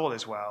she says, all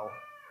is well.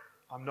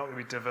 I'm not going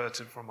to be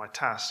diverted from my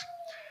task.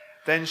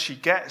 Then she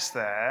gets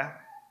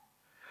there,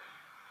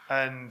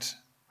 and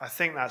I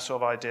think that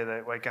sort of idea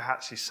that where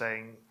Gehazi's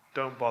saying,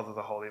 don't bother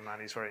the holy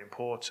man, he's very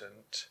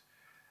important.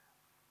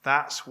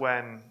 That's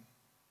when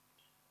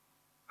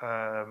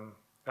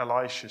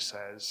Elisha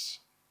says,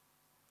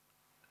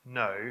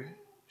 no,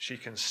 she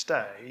can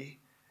stay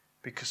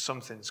because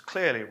something's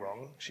clearly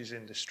wrong. She's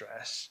in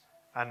distress,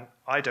 and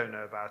I don't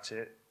know about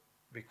it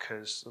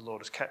because the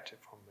Lord has kept it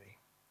from me.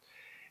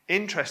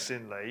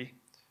 Interestingly,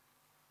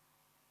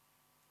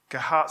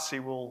 Gehazi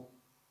will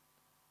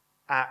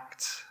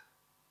act,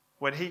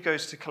 when he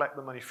goes to collect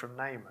the money from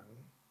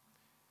Naaman,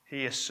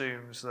 he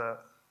assumes that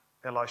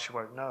Elisha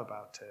won't know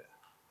about it.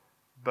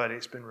 But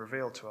it's been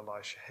revealed to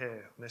Elisha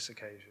here on this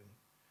occasion.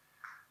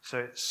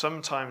 So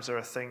sometimes there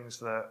are things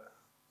that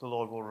the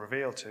Lord will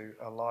reveal to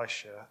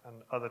Elisha,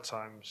 and other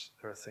times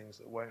there are things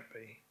that won't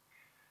be.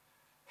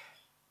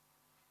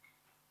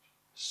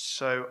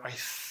 So I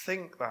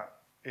think that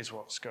is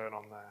what's going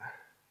on there,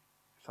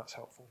 if that's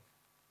helpful.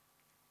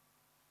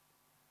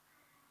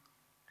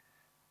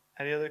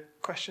 Any other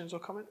questions or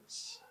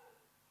comments?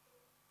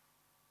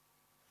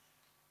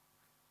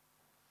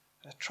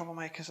 There are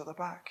troublemakers at the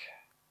back.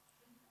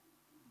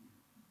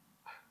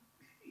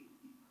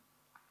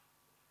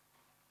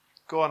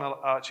 Go on,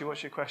 Archie,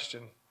 what's your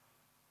question?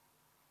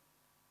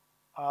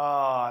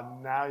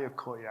 Now you've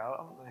caught you out,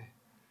 haven't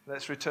they?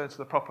 Let's return to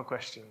the proper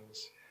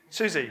questions.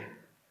 Susie?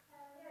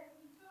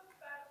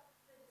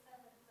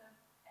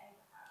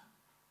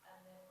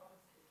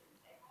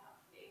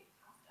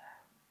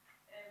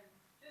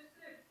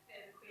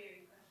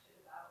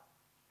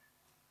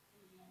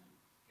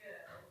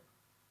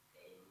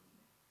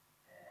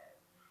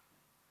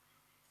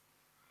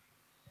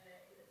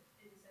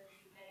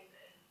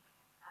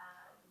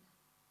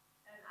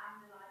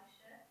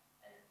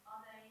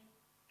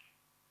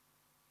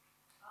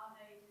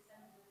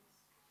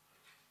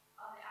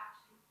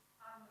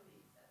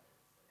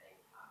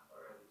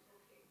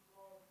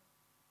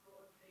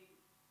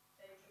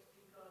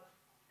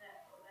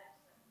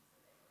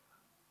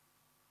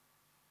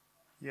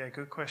 Yeah,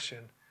 good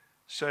question.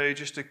 So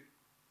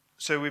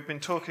we've been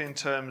talking in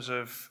terms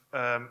of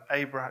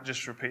Abraham.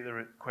 Just to repeat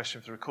the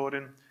question for the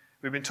recording.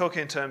 We've been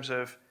talking in terms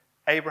of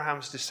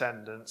Abraham's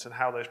descendants and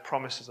how those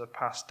promises are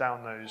passed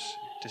down those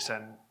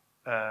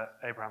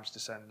Abraham's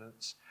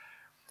descendants,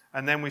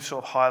 and then we've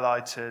sort of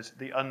highlighted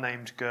the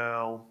unnamed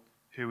girl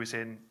who was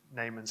in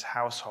Naaman's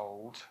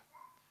household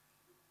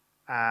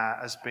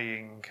as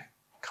being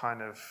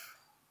kind of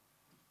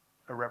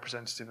a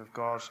representative of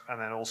God, and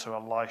then also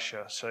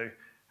Elisha. So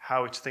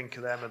how to think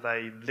of them? Are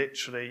they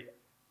literally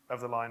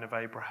of the line of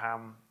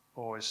Abraham,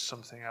 or is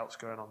something else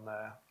going on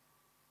there?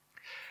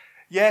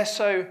 Yeah,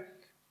 so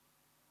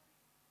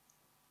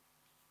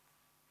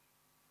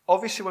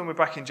obviously when we're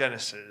back in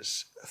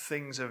Genesis,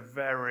 things are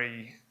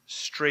very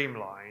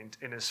streamlined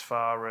in as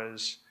far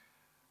as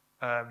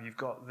you've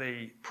got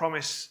the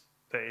promise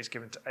that is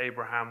given to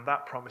Abraham.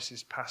 That promise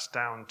is passed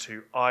down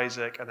to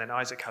Isaac, and then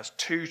Isaac has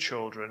 2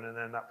 children, and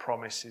then that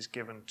promise is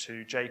given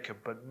to Jacob,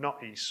 but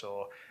not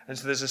Esau. And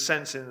so there's a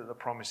sense in that the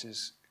promise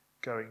is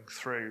going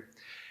through.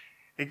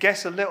 It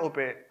gets a little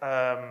bit,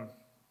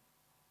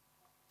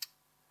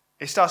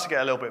 it starts to get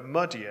a little bit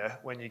muddier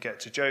when you get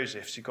to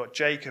Joseph. So you've got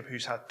Jacob,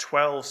 who's had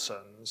 12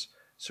 sons.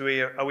 So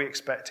are we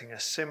expecting a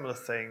similar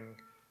thing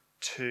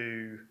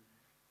to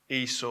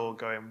Esau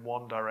going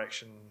one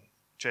direction,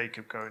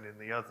 Jacob going in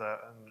the other,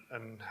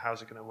 and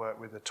how's it going to work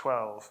with the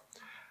 12?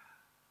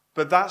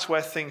 But that's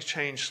where things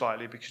change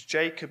slightly, because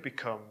Jacob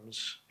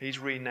he's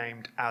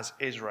renamed as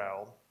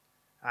Israel,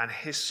 and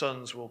his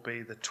sons will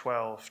be the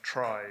 12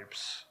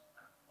 tribes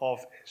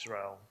of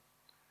Israel.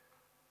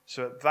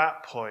 So at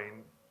that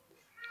point,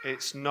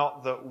 it's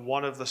not that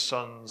one of the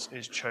sons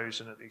is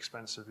chosen at the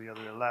expense of the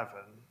other 11,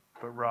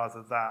 but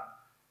rather that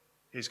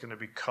is going to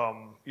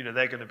become,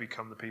 they're going to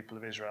become the people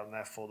of Israel, and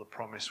therefore the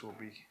promise will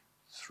be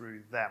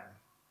through them.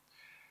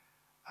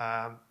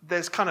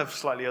 There's kind of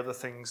slightly other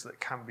things that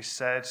can be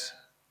said.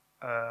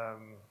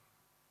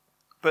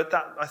 But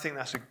I think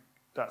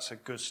that's a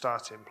good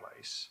starting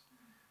place.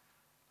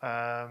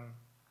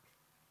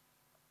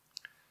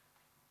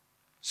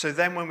 So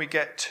then when we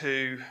get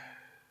to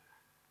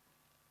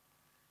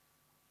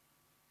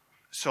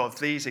sort of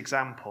these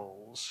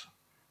examples,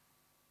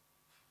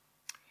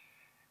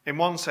 in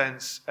one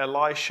sense,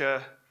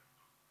 Elisha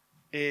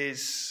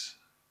is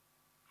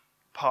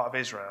part of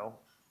Israel.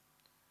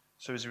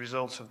 So as a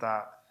result of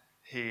that,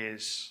 he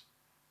has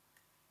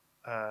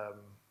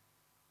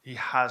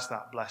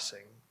that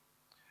blessing.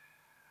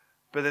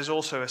 But there's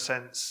also a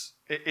sense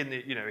he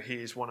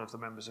is one of the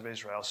members of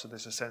Israel, so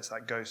there's a sense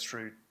that goes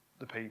through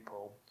the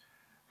people.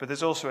 But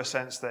there's also a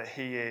sense that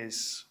he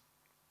is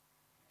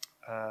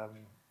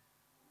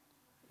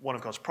one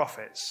of God's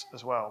prophets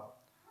as well.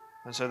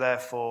 And so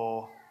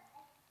therefore,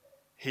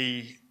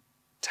 he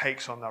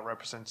takes on that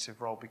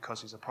representative role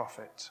because he's a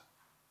prophet.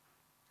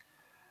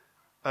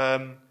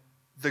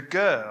 The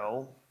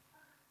girl,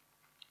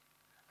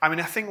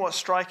 I think what's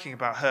striking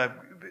about her,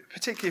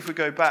 particularly if we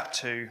go back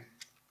to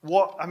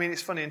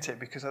it's funny, isn't it?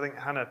 Because I think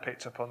Hannah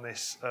picked up on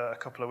this a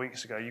couple of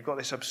weeks ago. You've got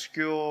this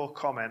obscure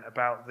comment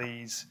about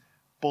these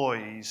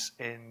boys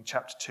in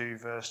chapter 2,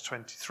 verse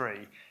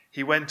 23.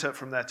 He went up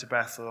from there to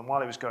Bethel, and while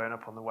he was going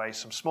up on the way,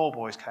 some small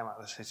boys came out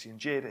of the city and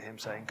jeered at him,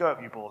 saying, "Go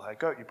up, you bald head,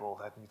 go up, you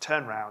bald head." And he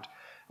turned round,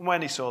 and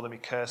when he saw them, he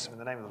cursed them in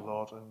the name of the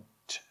Lord. And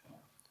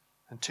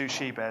 2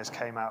 she-bears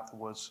came out of the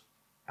woods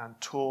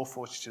and tore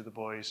 42 of the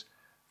boys.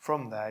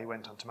 From there, he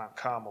went on to Mount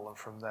Carmel, and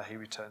from there he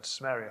returned to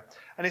Samaria.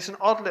 And it's an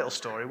odd little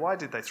story. Why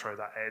did they throw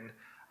that in?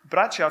 But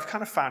actually, I've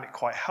kind of found it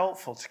quite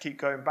helpful to keep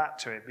going back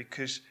to it,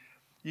 because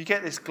you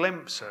get this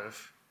glimpse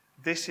of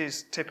this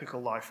is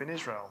typical life in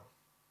Israel.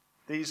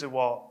 These are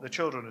what the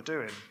children are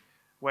doing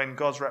when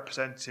God's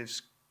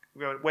representatives,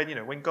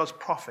 when God's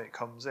prophet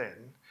comes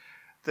in.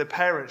 The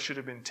parents should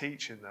have been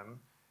teaching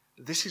them,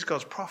 this is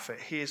God's prophet.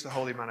 He is the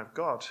holy man of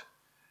God.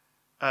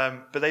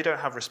 But they don't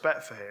have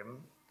respect for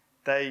him.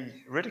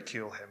 They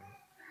ridicule him,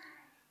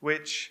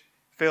 which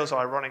feels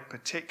ironic,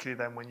 particularly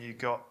then when you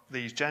got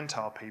these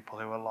Gentile people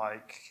who are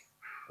like,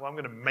 well, I'm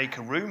going to make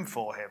a room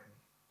for him.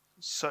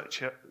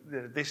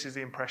 This is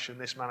the impression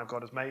this man of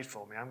God has made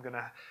for me.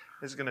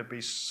 There's going to be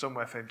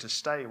somewhere for him to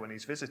stay when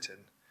he's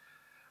visiting.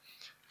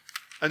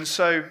 And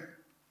so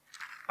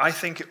I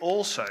think it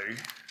also,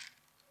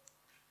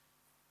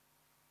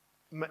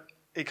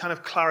 it kind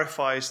of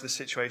clarifies the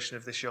situation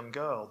of this young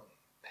girl.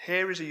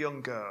 Here is a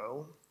young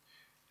girl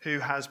who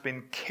has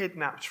been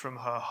kidnapped from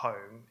her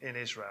home in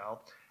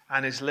Israel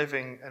and is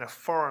living in a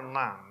foreign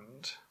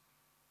land.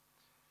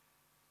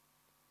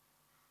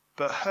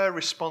 But her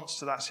response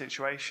to that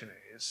situation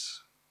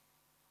is,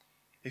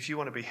 if you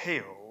want to be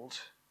healed,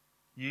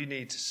 you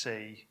need to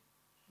see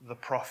the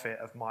prophet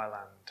of my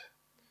land,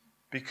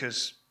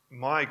 because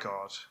my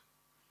God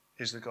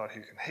is the God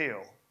who can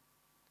heal.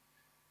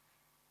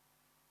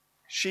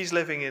 She was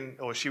living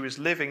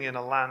in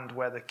a land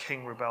where the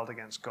king rebelled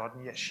against God,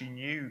 and yet she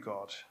knew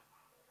God.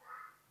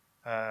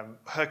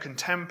 Her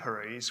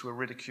contemporaries were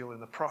ridiculing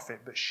the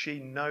prophet, but she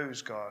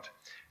knows God.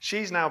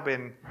 She's now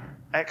been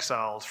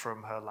exiled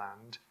from her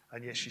land,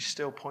 and yet she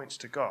still points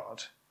to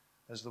God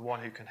as the one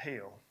who can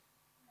heal.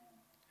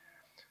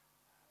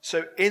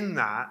 So in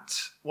that,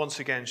 once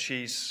again,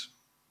 she's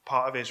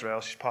part of Israel.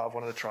 She's part of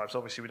one of the tribes.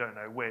 Obviously, we don't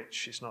know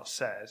which. It's not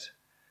said.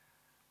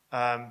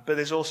 But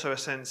there's also a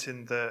sense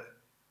in that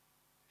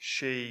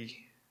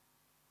she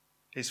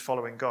is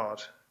following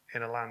God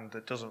in a land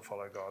that doesn't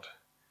follow God.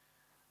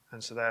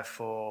 And so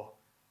therefore,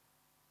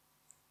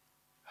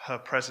 her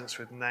presence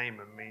with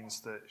Naaman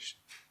means that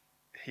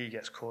he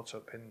gets caught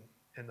up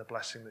in the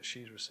blessing that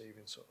she's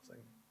receiving, sort of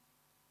thing.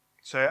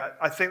 So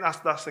I think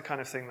that's the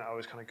kind of thing that I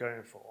was kind of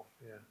going for.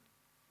 Yeah.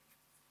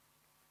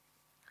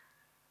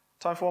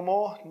 Time for one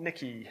more?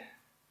 Nikki.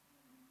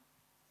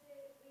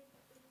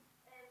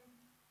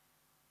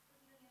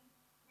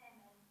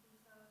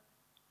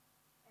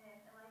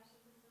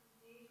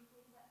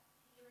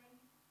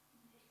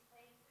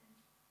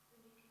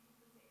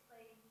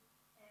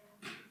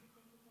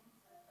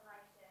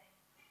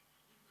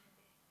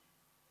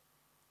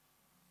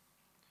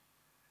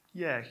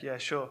 Yeah,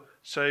 sure.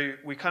 So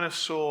we kind of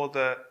saw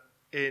that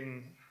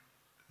in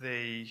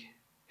the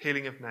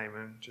healing of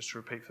Naaman, just to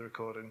repeat for the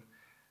recording,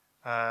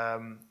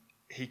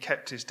 he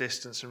kept his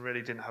distance and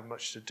really didn't have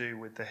much to do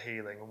with the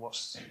healing. And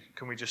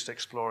can we just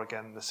explore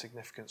again the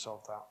significance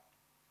of that?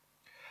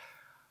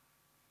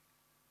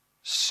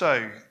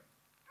 So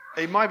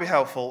it might be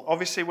helpful,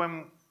 obviously,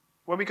 when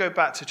we go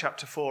back to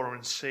chapter 4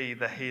 and see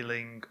the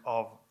healing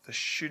of the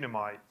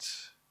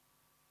Shunammite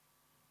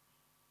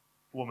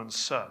woman's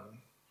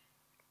son,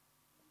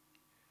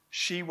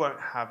 she won't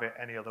have it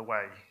any other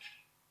way.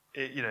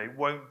 It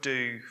won't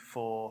do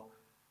for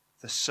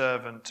the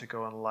servant to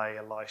go and lay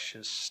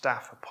Elisha's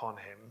staff upon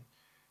him.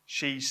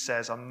 She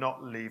says, I'm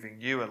not leaving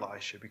you,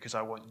 Elisha, because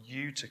I want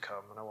you to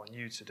come and I want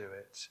you to do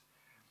it.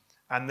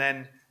 And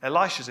then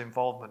Elisha's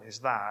involvement is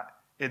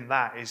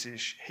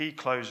he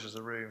closes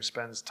the room,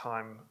 spends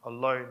time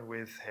alone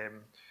with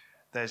him.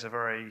 There's a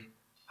very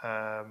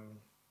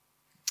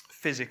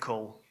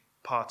physical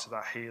part of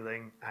that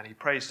healing, and he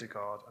prays to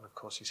God, and of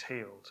course he's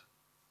healed.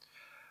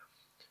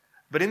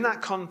 But in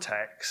that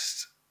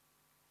context,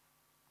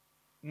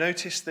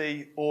 notice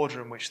the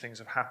order in which things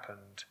have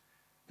happened.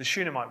 The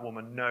Shunammite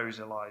woman knows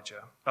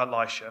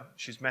Elisha.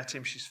 She's met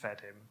him, she's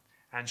fed him,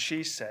 and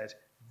she said,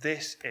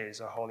 "This is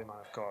a holy man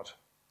of God."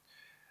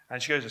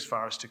 And she goes as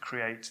far as to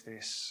create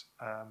this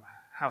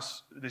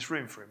house, this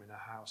room for him in her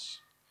house.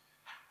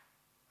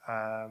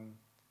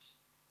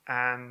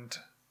 And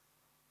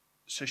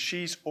so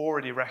she's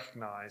already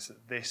recognized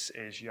that this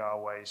is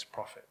Yahweh's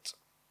prophet.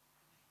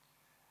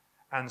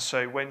 And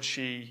so when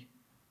she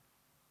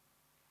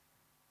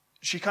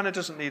kind of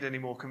doesn't need any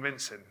more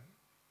convincing.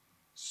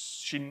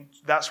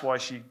 That's why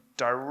she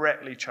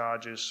directly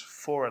charges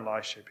for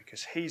Elisha,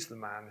 because he's the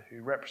man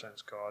who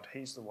represents God.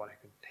 He's the one who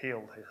can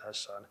heal her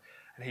son,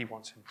 and he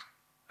wants him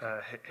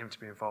to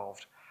be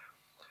involved.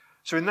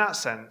 So in that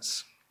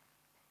sense,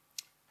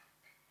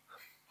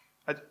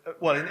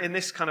 in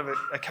this kind of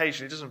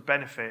occasion, it doesn't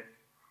benefit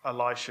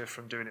Elisha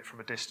from doing it from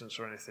a distance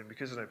or anything,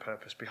 because there's no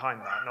purpose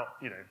behind that.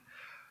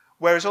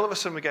 Whereas all of a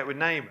sudden we get with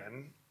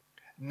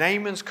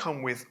Naaman's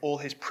come with all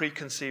his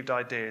preconceived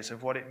ideas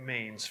of what it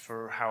means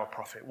for how a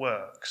prophet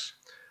works.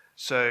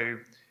 So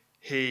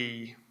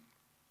he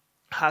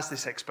has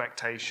this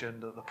expectation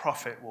that the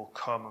prophet will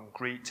come and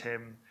greet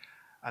him,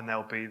 and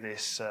there'll be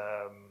this,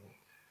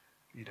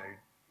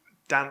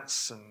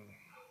 dance and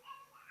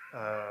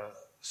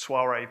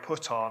soiree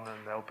put on,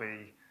 and there'll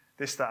be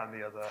this, that, and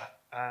the other.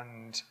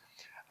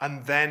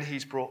 And then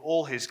he's brought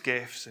all his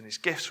gifts, and his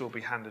gifts will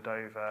be handed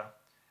over.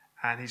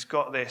 And he's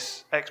got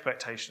this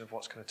expectation of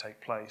what's going to take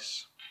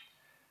place.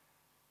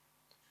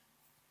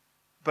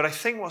 But I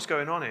think what's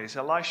going on is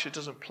Elisha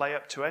doesn't play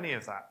up to any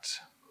of that.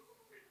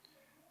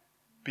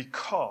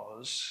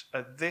 Because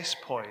at this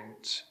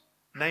point,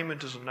 Naaman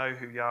doesn't know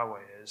who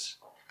Yahweh is,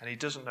 and he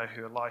doesn't know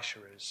who Elisha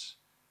is.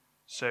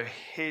 So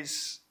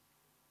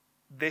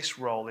this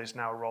role is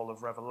now a role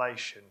of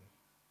revelation.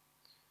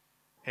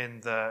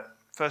 In that,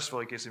 first of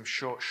all, he gives him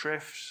short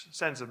shrift,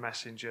 sends a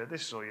messenger,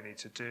 this is all you need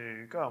to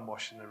do, go and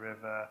wash in the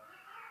river.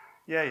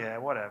 Yeah,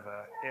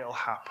 whatever, it'll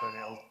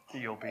happen,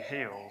 you'll be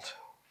healed.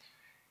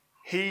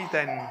 He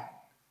then,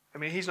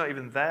 he's not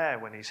even there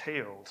when he's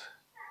healed.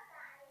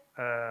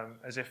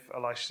 As if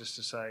Elisha's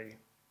to say,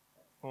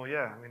 well,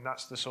 yeah,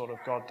 that's the sort of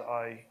God that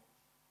I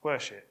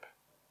worship.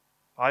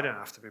 I don't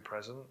have to be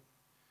present.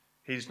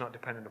 He's not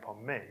dependent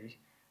upon me.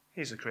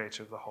 He's the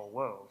creator of the whole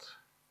world.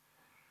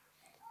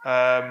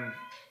 And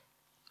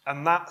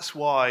that's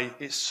why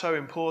it's so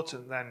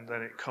important then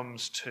that it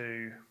comes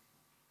to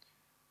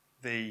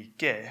the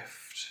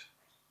gift.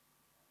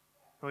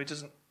 Well,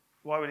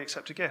 why would he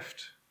accept a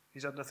gift?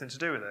 He's had nothing to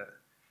do with it.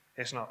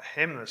 It's not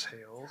him that's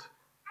healed.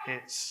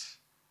 It's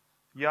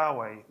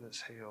Yahweh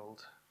that's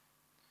healed.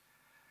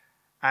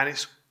 And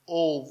it's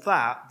all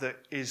that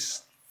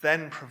is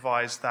then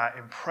provides that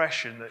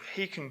impression that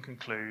he can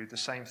conclude the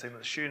same thing that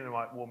the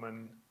Shunammite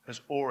woman has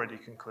already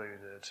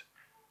concluded.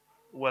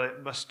 Well,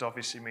 it must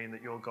obviously mean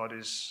that your God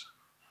is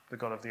the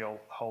God of the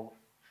whole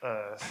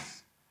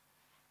earth.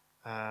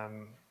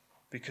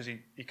 Because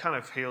he kind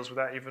of heals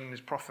without even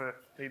his prophet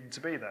needing to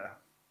be there.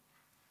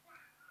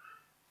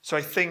 So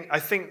I think,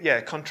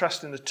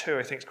 contrasting the two,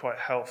 I think is quite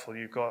helpful.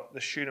 You've got the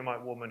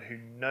Shunammite woman who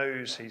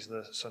knows he's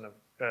the son of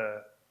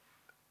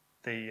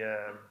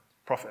the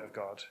prophet of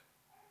God,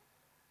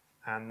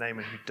 and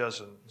Naaman who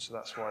doesn't. So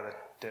that's why they're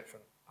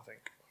different, I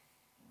think.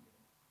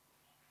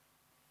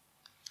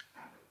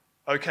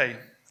 Okay,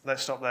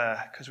 let's stop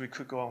there, because we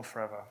could go on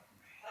forever.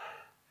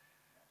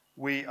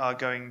 We are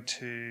going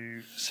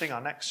to sing our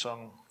next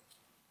song,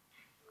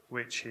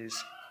 which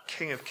is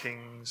King of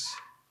Kings,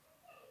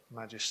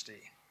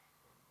 Majesty.